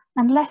content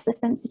unless a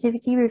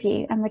sensitivity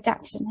review and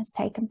redaction has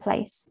taken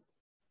place.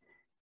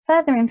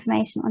 Further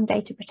information on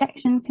data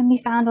protection can be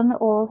found on the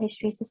Oral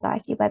History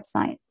Society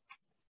website.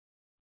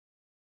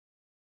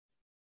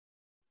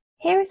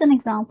 Here is an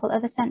example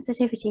of a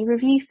sensitivity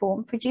review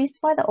form produced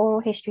by the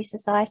Oral History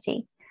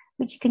Society,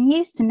 which you can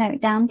use to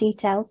note down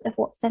details of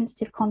what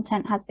sensitive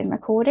content has been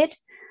recorded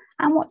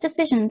and what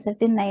decisions have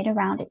been made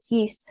around its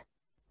use.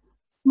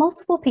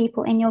 Multiple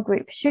people in your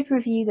group should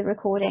review the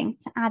recording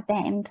to add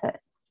their input.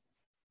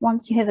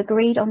 Once you have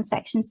agreed on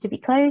sections to be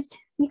closed,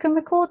 you can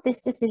record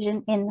this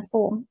decision in the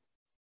form.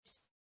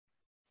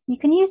 You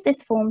can use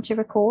this form to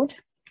record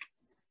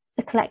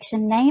the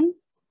collection name,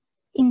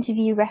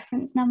 interview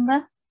reference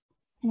number,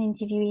 an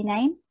interviewee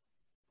name,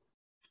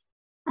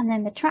 and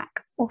then the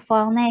track or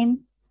file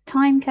name,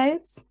 time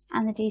codes,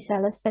 and the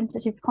detail of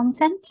sensitive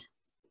content,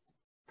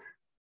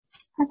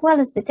 as well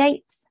as the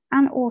dates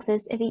and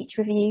authors of each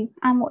review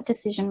and what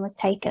decision was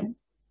taken.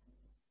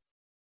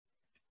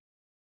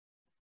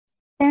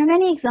 There are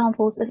many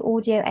examples of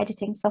audio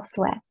editing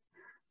software.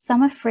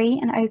 Some are free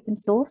and open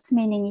source,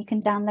 meaning you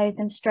can download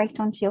them straight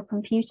onto your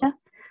computer,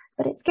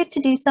 but it's good to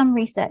do some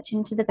research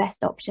into the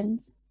best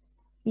options.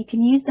 You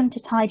can use them to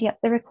tidy up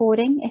the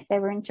recording if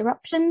there were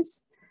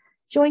interruptions,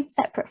 join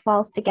separate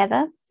files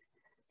together,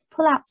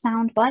 pull out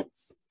sound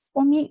bites,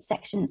 or mute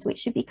sections which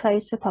should be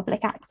closed for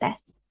public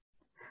access.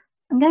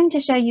 I'm going to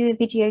show you a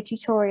video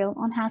tutorial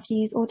on how to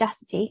use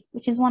Audacity,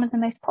 which is one of the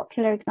most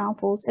popular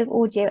examples of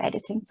audio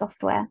editing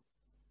software.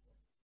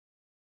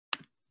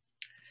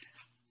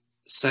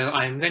 So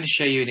I'm going to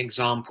show you an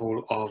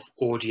example of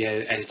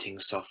audio editing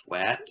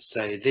software.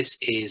 So this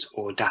is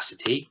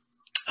Audacity.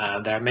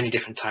 There are many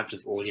different types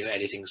of audio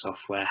editing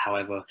software.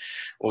 However,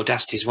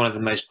 Audacity is one of the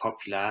most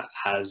popular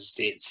as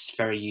it's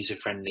very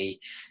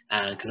user-friendly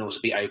and can also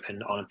be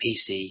opened on a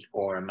PC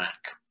or a Mac.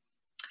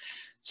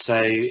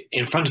 So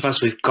in front of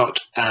us, we've got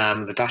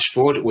the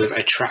dashboard with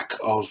a track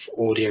of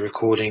audio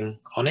recording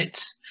on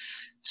it.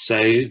 So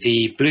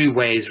the blue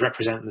waves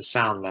represent the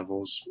sound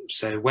levels.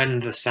 So when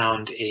the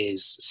sound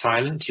is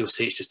silent, you'll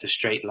see it's just a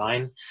straight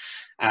line.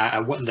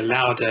 And the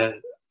louder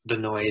the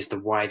noise, the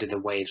wider the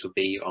waves will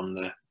be on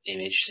the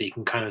image. So you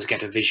can kind of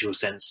get a visual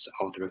sense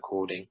of the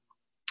recording.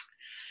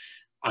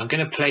 I'm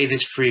going to play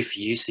this through for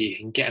you so you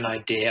can get an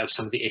idea of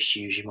some of the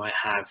issues you might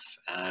have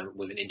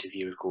with an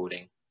interview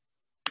recording.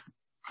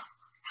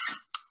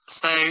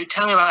 So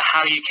tell me about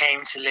how you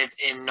came to live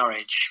in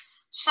Norwich.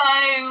 So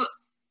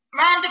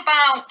around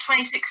about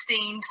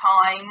 2016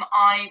 time,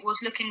 I was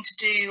looking to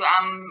do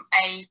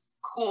a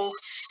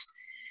course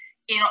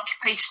in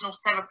occupational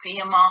therapy,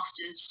 a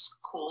master's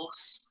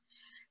course,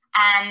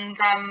 and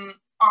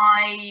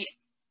I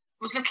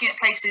was looking at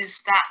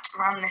places that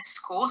ran this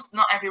course.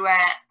 Not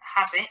everywhere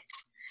has it,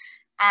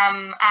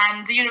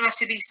 and the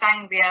University of East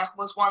Anglia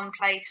was one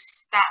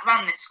place that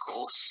ran this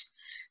course.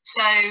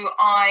 So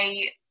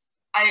I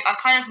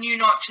kind of knew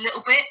Norwich a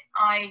little bit.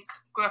 I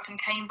grew up in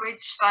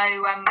Cambridge, so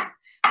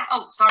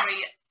oh, sorry,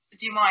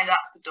 do you mind?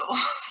 That's the door.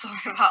 Sorry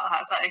about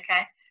that. Is that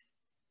okay?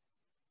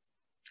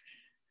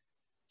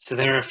 So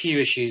there are a few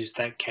issues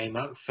that came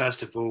up.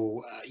 First of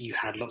all, you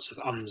had lots of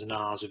ums and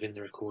ahs within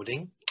the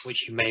recording,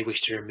 which you may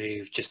wish to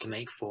remove just to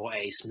make for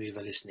a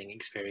smoother listening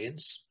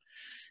experience.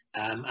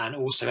 And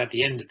also at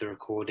the end of the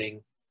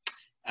recording,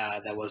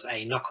 there was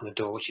a knock on the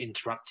door which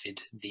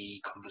interrupted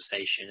the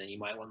conversation, and you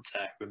might want to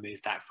remove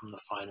that from the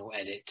final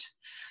edit.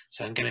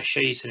 So I'm going to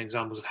show you some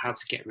examples of how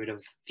to get rid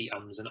of the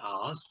ums and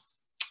ahs.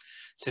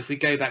 So if we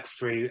go back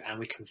through and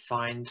we can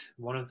find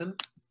one of them.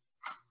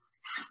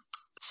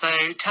 So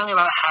tell me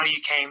about how you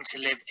came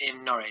to live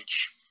in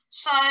Norwich.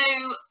 So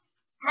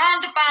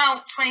around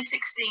about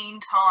 2016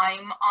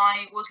 time,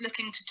 I was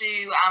looking to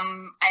do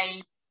a...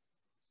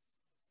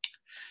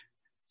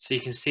 So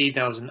you can see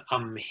there was an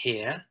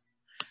here.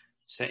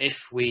 So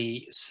if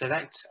we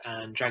select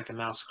and drag the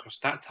mouse across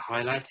that to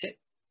highlight it,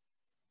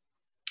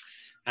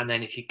 And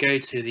then if you go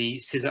to the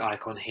scissor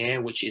icon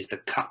here, which is the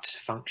cut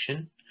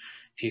function,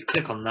 if you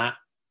click on that,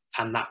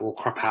 and that will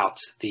crop out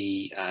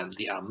the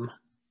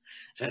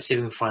Let's see if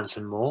we can find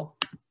some more.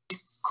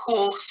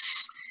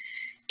 Course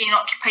in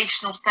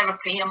occupational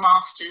therapy, a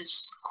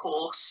master's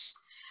course.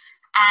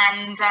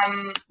 And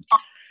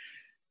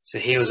so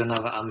here was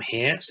another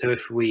here. So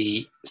if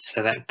we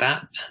select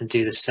that and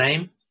do the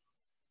same.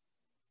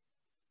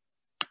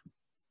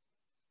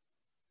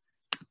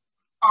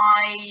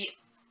 I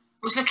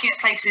was looking at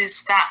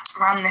places that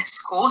ran this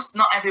course.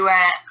 Not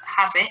everywhere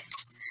has it.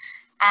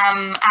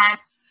 And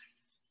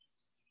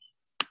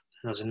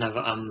there's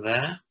another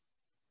there.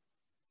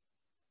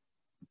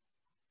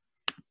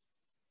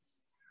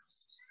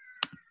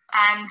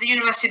 And the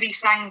University of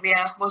East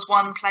Anglia was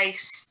one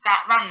place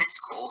that ran this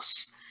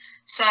course.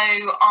 So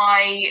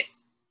I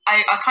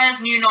kind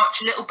of knew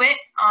Norwich a little bit.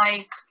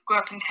 I grew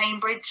up in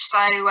Cambridge, so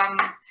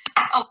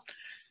oh.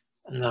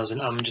 And there was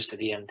an just at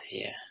the end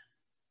here.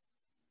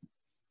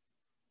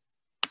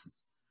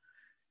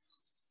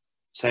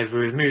 So we've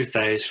removed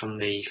those from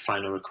the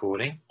final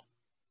recording.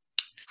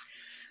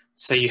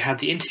 So you had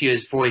the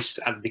interviewer's voice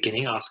at the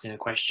beginning asking a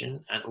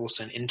question, and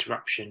also an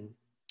interruption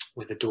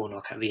with a door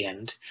knock at the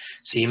end.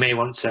 So you may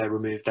want to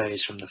remove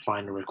those from the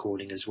final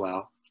recording as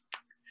well.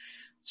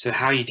 So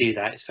how you do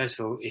that is, first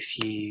of all, if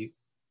you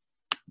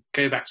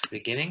go back to the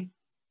beginning,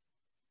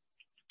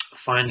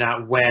 find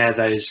out where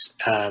those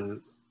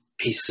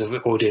pieces of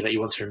audio that you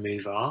want to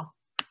remove are.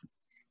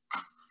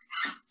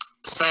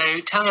 So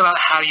tell me about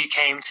how you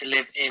came to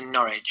live in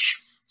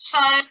Norwich. So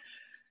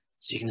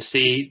you can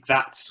see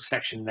that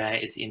section there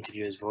is the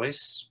interviewer's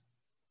voice.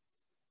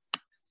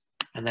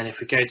 And then if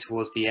we go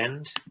towards the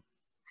end.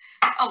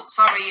 Oh,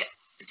 sorry,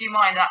 do you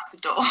mind? That's the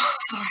door.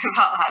 Sorry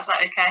about that, is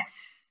that okay?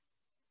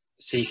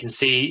 So you can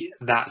see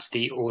that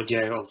the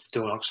audio of the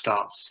door knock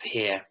starts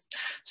here.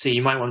 So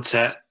you might want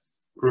to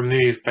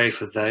remove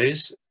both of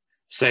those.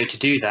 So to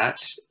do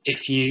that,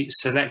 if you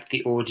select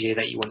the audio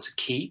that you want to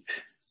keep,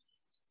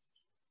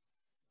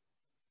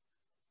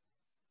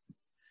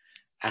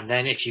 and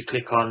then if you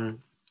click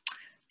on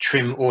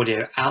Trim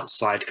Audio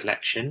Outside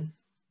Collection,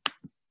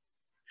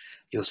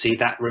 you'll see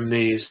that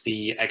removes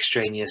the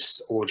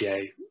extraneous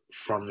audio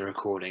from the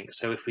recording.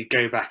 So if we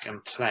go back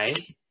and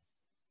play.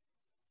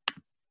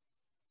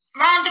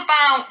 Around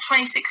about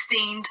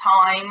 2016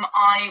 time,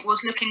 I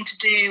was looking to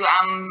do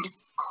a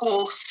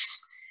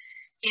course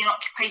in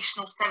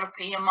occupational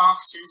therapy, a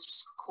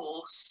master's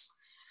course.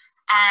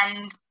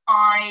 And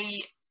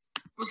I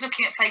was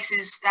looking at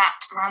places that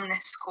ran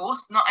this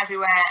course. Not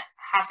everywhere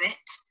has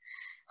it.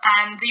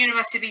 And the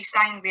University of East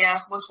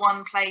Anglia was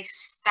one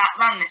place that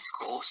ran this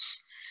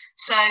course.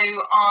 So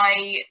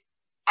I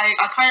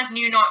kind of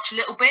knew Norwich a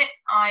little bit.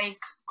 I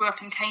grew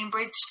up in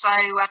Cambridge, so...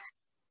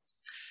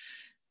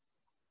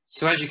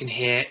 So as you can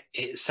hear,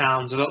 it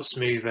sounds a lot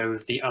smoother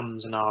with the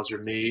ums and ahs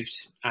removed,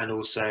 and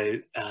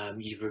also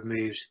you've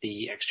removed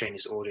the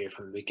extraneous audio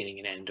from the beginning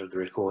and end of the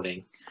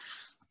recording.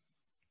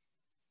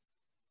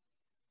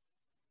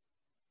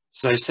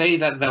 So say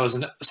that there was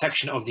a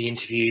section of the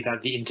interview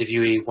that the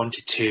interviewee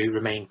wanted to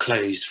remain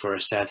closed for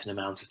a certain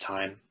amount of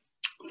time.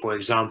 For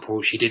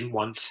example, she didn't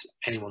want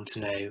anyone to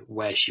know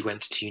where she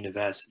went to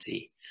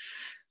university.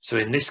 So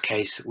in this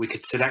case, we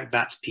could select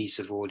that piece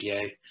of audio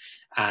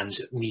and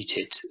mute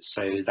it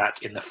so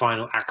that in the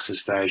final access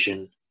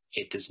version,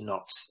 it does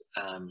not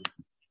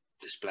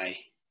display.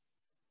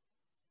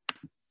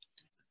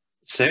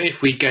 So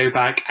if we go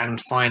back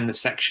and find the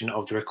section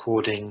of the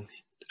recording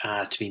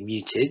to be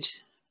muted.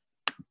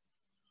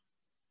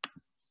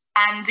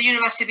 And the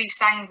University of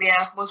East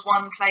Anglia was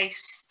one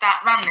place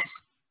that ran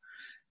this.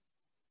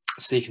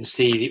 So you can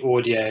see the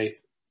audio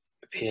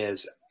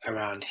appears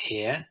around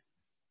here.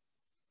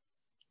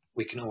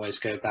 We can always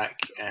go back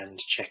and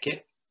check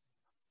it.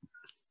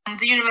 And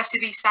the University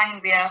of East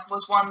Anglia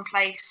was one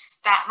place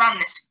that ran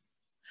this.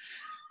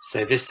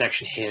 So this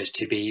section here is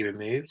to be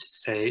removed.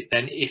 So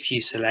then if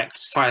you select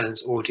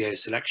silence audio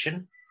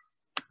selection,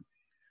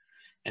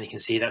 and you can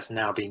see that's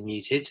now been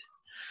muted.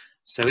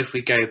 So if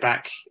we go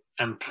back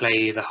and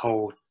play the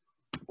whole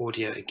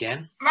audio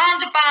again.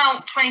 Around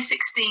about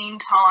 2016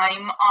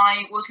 time,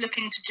 I was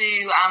looking to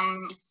do a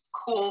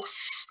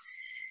course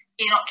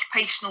in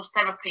occupational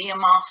therapy, a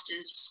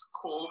master's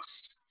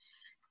course.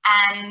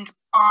 And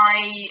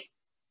I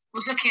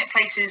was looking at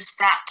places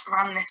that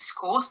ran this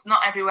course.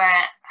 Not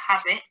everywhere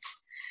has it.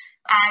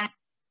 And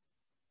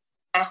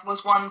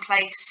was one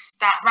place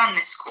that ran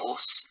this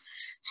course.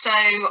 So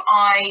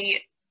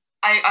I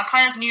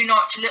kind of knew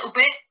Norwich a little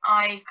bit.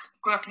 I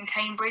grew up in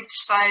Cambridge,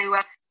 so...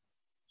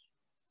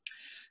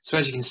 So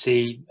as you can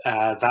see,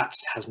 that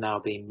has now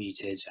been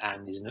muted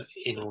and is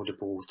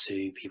inaudible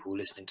to people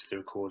listening to the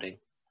recording.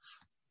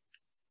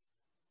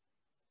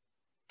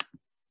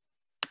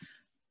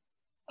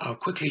 I'll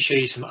quickly show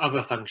you some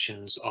other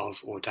functions of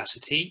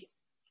Audacity.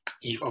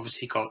 You've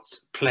obviously got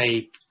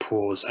play,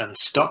 pause and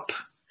stop.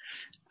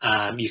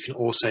 You can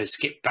also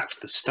skip back to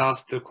the start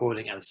of the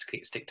recording and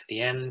stick to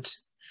the end.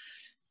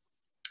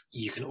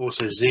 You can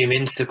also zoom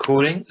into the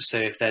recording. So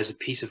if there's a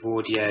piece of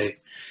audio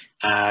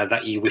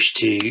that you wish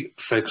to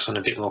focus on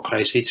a bit more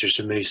closely, to just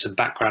remove some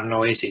background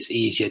noise. It's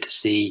easier to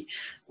see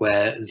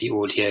where the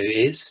audio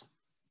is.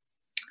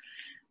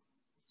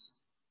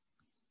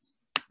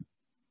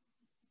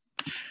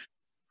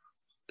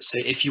 So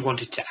if you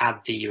wanted to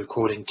add the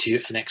recording to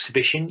an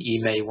exhibition,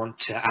 you may want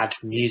to add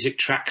music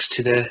tracks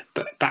to the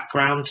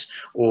background,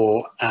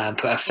 or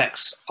put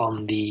effects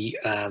on the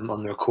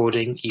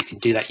recording. You can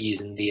do that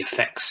using the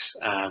effects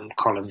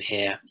column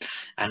here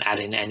and add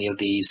in any of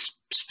these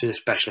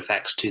special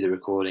effects to the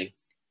recording.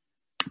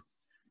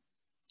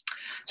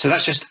 So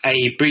that's just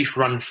a brief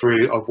run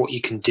through of what you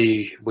can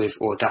do with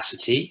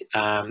Audacity.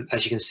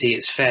 As you can see,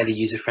 it's fairly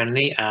user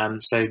friendly.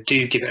 So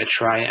do give it a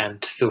try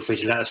and feel free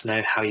to let us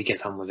know how you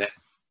get on with it.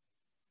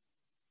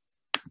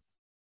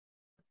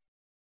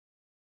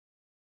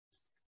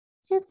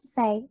 Just to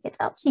say, it's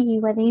up to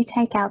you whether you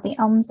take out the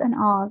ums and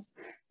ahs.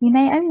 You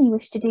may only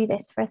wish to do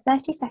this for a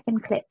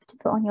 30-second clip to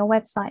put on your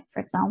website, for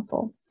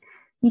example.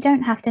 You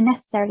don't have to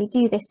necessarily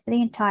do this for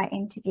the entire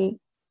interview.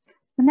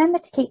 Remember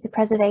to keep the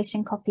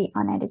preservation copy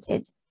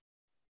unedited.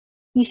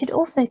 You should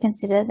also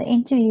consider the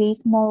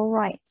interviewee's moral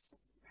rights.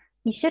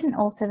 You shouldn't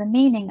alter the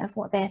meaning of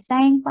what they're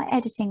saying by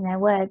editing their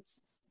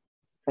words.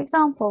 For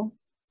example,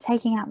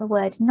 taking out the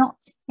word not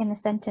in the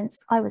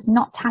sentence, "I was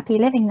not happy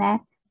living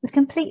there," would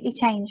completely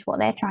change what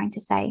they're trying to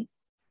say.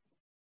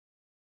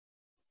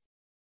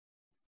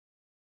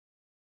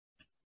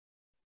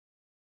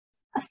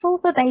 A full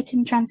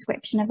verbatim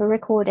transcription of a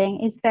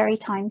recording is very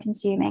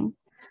time-consuming.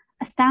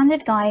 A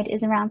standard guide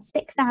is around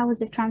 6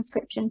 hours of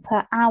transcription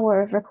per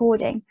hour of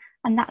recording,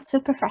 and that's for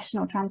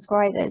professional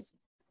transcribers.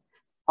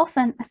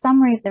 Often, a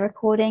summary of the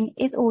recording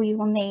is all you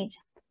will need,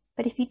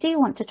 but if you do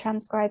want to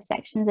transcribe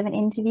sections of an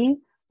interview,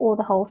 or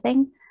the whole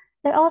thing,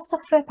 there are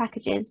software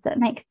packages that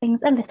make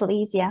things a little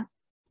easier.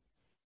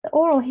 The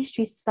Oral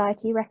History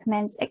Society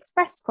recommends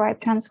Express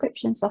Scribe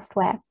transcription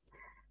software.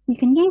 You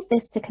can use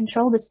this to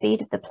control the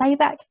speed of the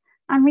playback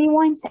and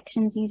rewind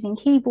sections using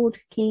keyboard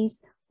keys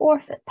or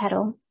a foot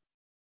pedal.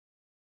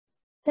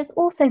 There's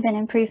also been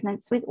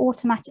improvements with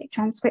automatic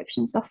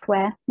transcription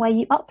software where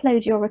you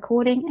upload your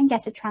recording and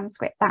get a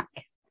transcript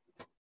back.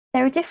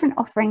 There are different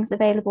offerings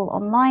available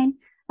online,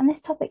 and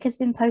this topic has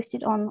been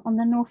posted on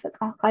the Norfolk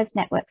Archives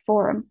Network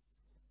forum.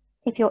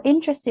 If you're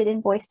interested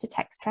in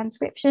voice-to-text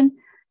transcription,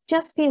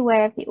 just be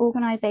aware of the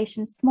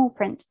organisation's small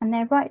print and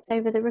their rights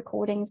over the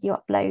recordings you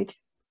upload.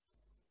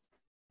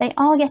 They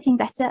are getting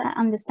better at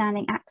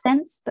understanding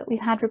accents, but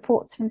we've had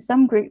reports from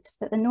some groups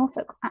that the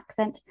Norfolk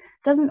accent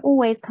doesn't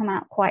always come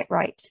out quite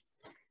right.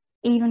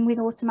 Even with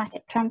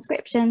automatic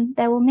transcription,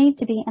 there will need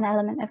to be an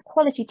element of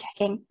quality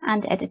checking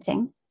and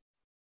editing.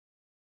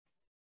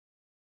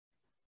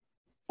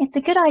 It's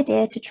a good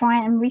idea to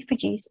try and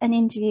reproduce an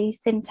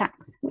interviewee's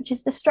syntax, which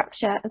is the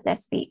structure of their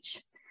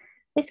speech.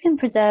 This can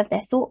preserve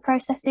their thought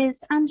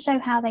processes and show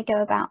how they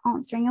go about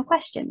answering your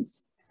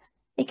questions.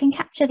 It can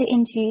capture the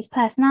interviewee's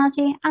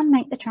personality and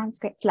make the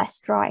transcript less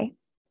dry.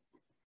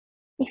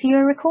 If you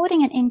are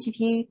recording an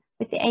interview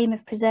with the aim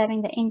of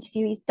preserving the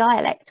interviewee's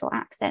dialect or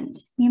accent,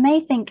 you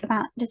may think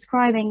about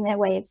describing their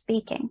way of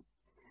speaking.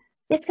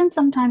 This can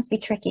sometimes be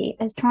tricky,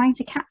 as trying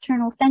to capture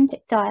an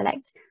authentic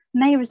dialect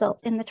may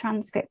result in the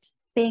transcript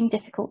being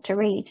difficult to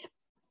read.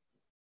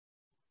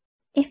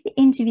 If the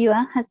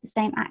interviewer has the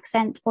same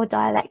accent or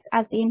dialect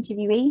as the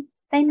interviewee,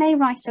 they may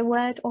write a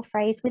word or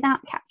phrase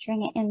without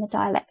capturing it in the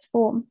dialect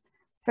form.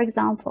 For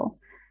example,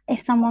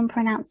 if someone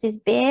pronounces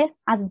beer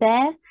as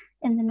bear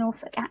in the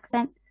Norfolk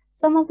accent,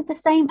 someone with the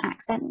same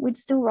accent would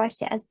still write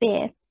it as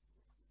beer.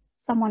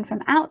 Someone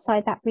from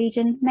outside that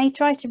region may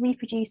try to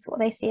reproduce what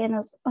they see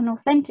as an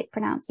authentic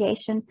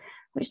pronunciation,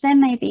 which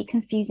then may be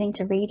confusing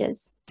to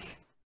readers.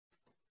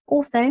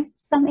 Also,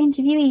 some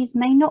interviewees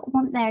may not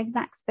want their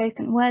exact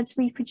spoken words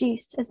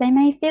reproduced, as they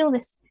may feel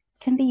this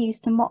can be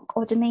used to mock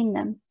or demean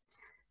them.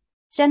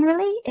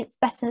 Generally, it's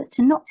better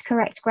to not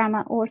correct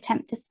grammar or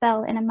attempt to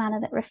spell in a manner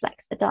that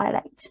reflects the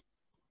dialect.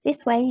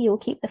 This way, you will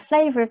keep the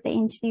flavour of the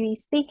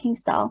interviewee's speaking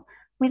style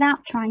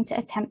without trying to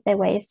attempt their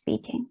way of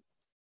speaking.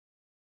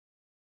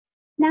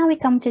 Now we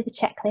come to the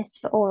checklist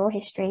for oral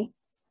history.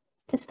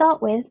 To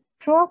start with,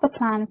 draw up a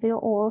plan for your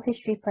oral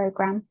history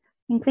programme,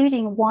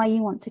 including why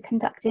you want to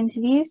conduct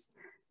interviews,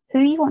 who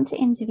you want to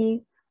interview,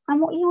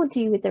 and what you will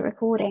do with the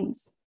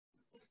recordings.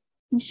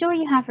 Ensure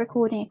you have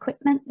recording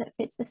equipment that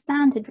fits the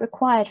standard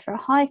required for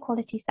a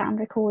high-quality sound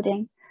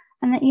recording,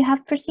 and that you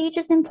have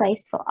procedures in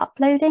place for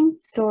uploading,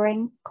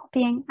 storing,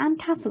 copying, and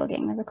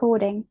cataloguing the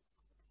recording.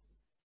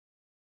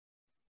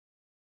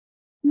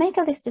 Make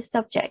a list of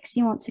subjects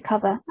you want to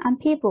cover and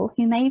people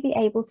who may be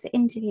able to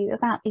interview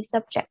about these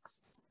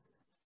subjects.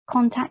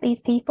 Contact these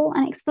people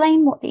and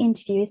explain what the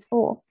interview is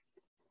for.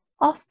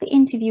 Ask the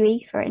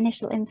interviewee for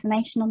initial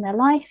information on their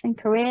life and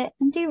career,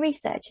 and do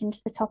research into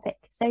the topic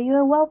so you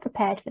are well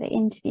prepared for the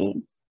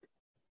interview.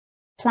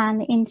 Plan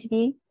the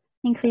interview,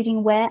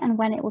 including where and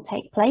when it will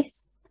take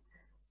place.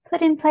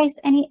 Put in place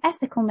any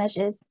ethical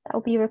measures that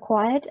will be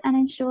required, and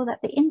ensure that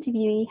the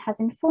interviewee has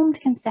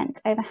informed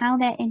consent over how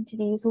their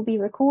interviews will be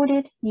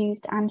recorded,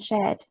 used and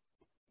shared.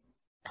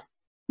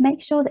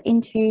 Make sure the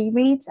interviewee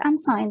reads and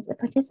signs a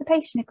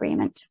participation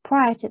agreement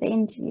prior to the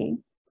interview.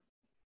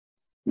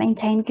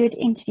 Maintain good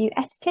interview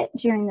etiquette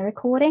during the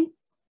recording.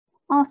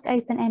 Ask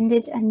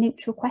open-ended and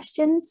neutral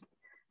questions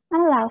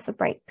and allow for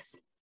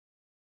breaks.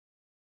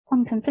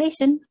 On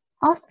completion,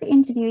 ask the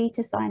interviewee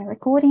to sign a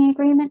recording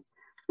agreement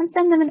and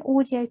send them an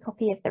audio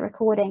copy of the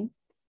recording.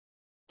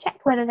 Check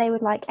whether they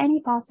would like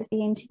any part of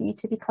the interview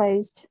to be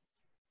closed.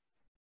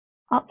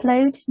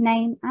 Upload,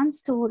 name and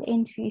store the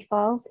interview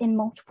files in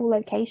multiple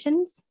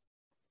locations.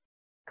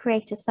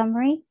 Create a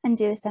summary and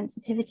do a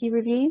sensitivity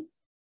review.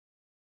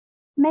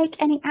 Make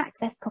any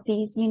access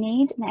copies you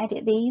need and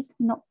edit these,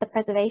 not the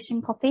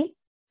preservation copy.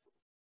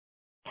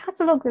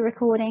 Catalogue the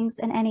recordings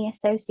and any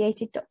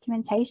associated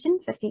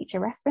documentation for future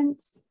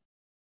reference.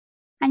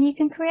 And you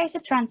can create a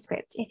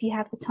transcript if you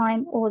have the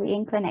time or the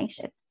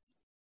inclination.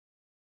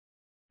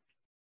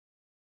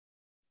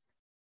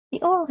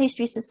 The Oral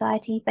History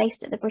Society,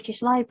 based at the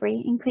British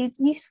Library, includes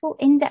useful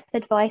in-depth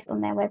advice on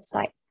their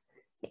website.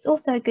 It's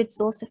also a good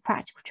source of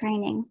practical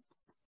training.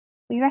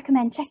 We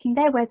recommend checking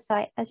their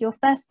website as your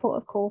first port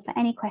of call for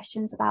any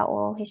questions about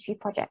oral history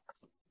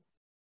projects.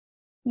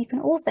 You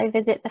can also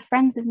visit the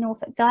Friends of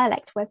Norfolk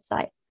Dialect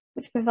website,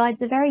 which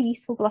provides a very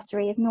useful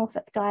glossary of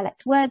Norfolk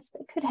dialect words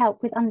that could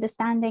help with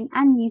understanding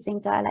and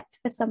using dialect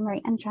for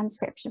summary and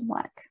transcription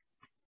work.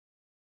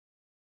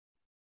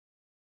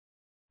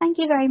 Thank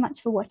you very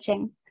much for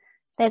watching.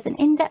 There's an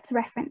in-depth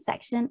reference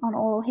section on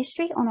oral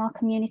history on our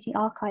Community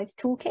Archives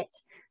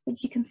Toolkit,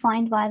 which you can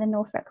find via the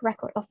Norfolk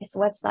Record Office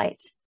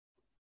website.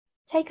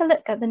 Take a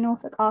look at the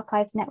Norfolk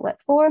Archives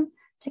Network forum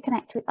to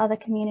connect with other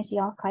community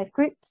archive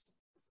groups.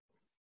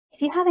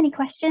 If you have any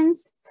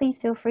questions, please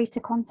feel free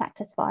to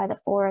contact us via the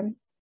forum.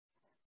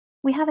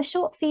 We have a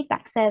short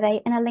feedback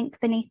survey and a link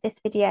beneath this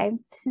video.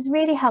 This is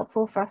really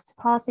helpful for us to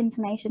pass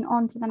information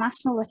on to the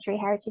National Lottery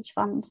Heritage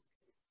Fund.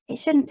 It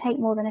shouldn't take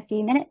more than a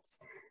few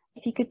minutes.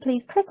 If you could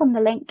please click on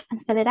the link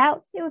and fill it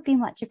out, it would be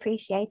much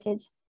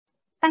appreciated.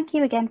 Thank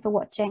you again for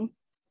watching.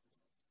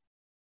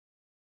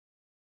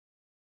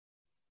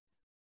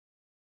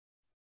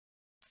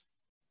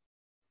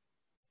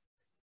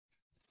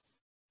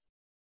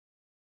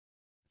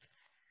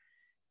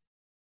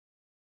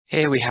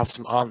 Here we have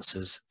some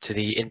answers to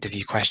the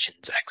interview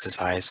questions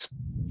exercise.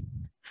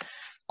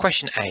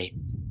 Question A.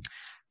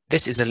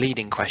 This is a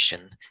leading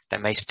question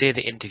that may steer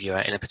the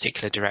interviewer in a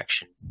particular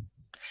direction.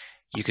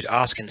 You could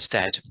ask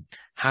instead,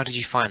 how did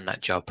you find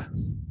that job?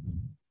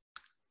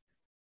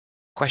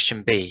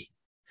 Question B.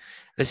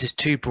 This is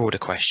too broad a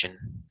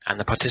question, and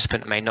the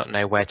participant may not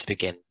know where to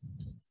begin.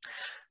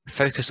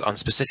 Focus on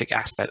specific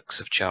aspects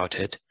of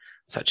childhood,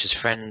 such as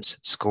friends,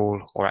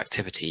 school, or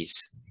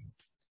activities.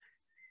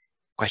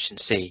 Question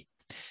C.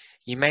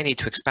 You may need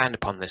to expand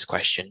upon this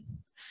question,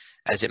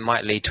 as it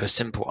might lead to a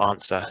simple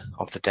answer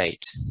of the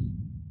date.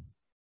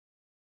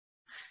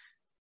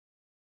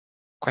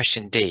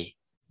 Question D.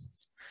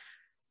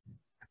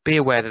 Be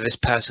aware that this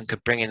person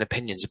could bring in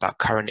opinions about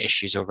current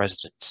issues or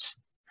residents.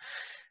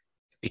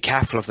 Be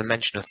careful of the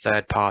mention of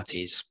third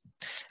parties,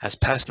 as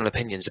personal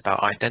opinions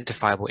about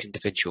identifiable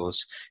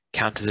individuals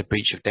count as a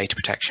breach of data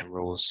protection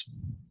rules.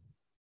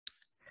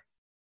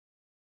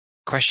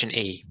 Question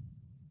E.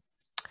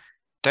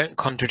 Don't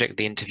contradict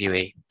the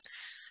interviewee.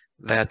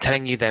 They are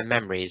telling you their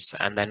memories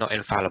and they're not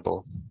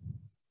infallible.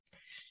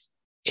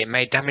 It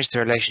may damage the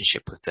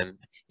relationship with them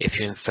if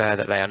you infer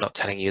that they are not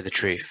telling you the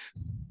truth.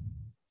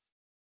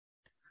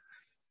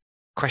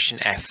 Question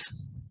F.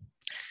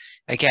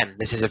 Again,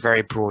 this is a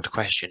very broad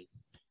question.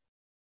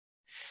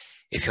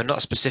 If you're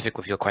not specific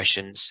with your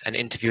questions, an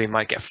interviewee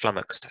might get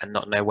flummoxed and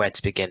not know where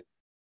to begin.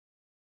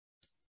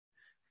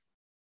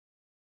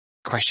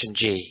 Question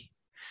G.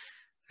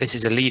 This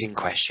is a leading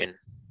question.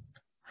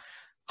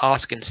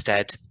 Ask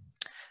instead,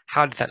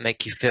 how did that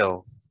make you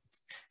feel,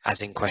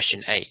 as in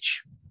question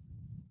H?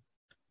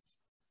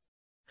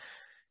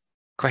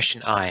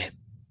 Question I.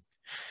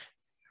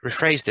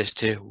 Rephrase this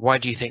to, why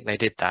do you think they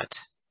did that?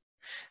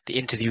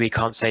 The interviewee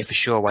can't say for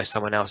sure why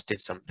someone else did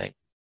something.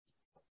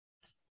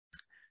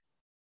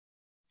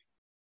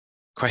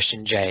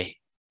 Question J.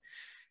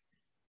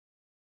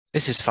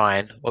 This is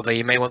fine, although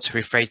you may want to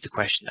rephrase the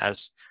question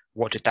as,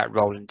 what did that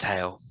role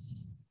entail?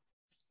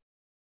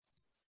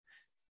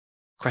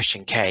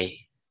 Question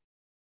K.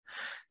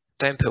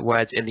 Don't put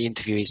words in the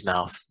interviewee's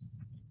mouth.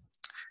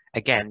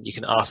 Again, you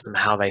can ask them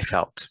how they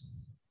felt.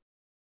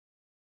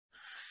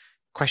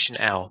 Question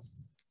L.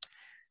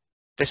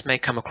 This may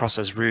come across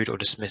as rude or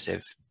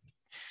dismissive.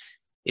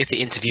 If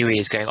the interviewee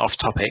is going off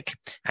topic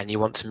and you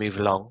want to move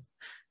along,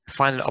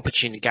 find an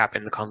opportune gap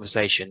in the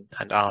conversation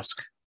and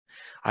ask,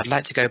 I'd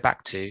like to go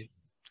back to,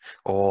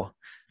 or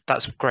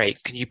that's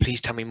great, can you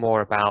please tell me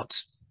more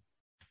about?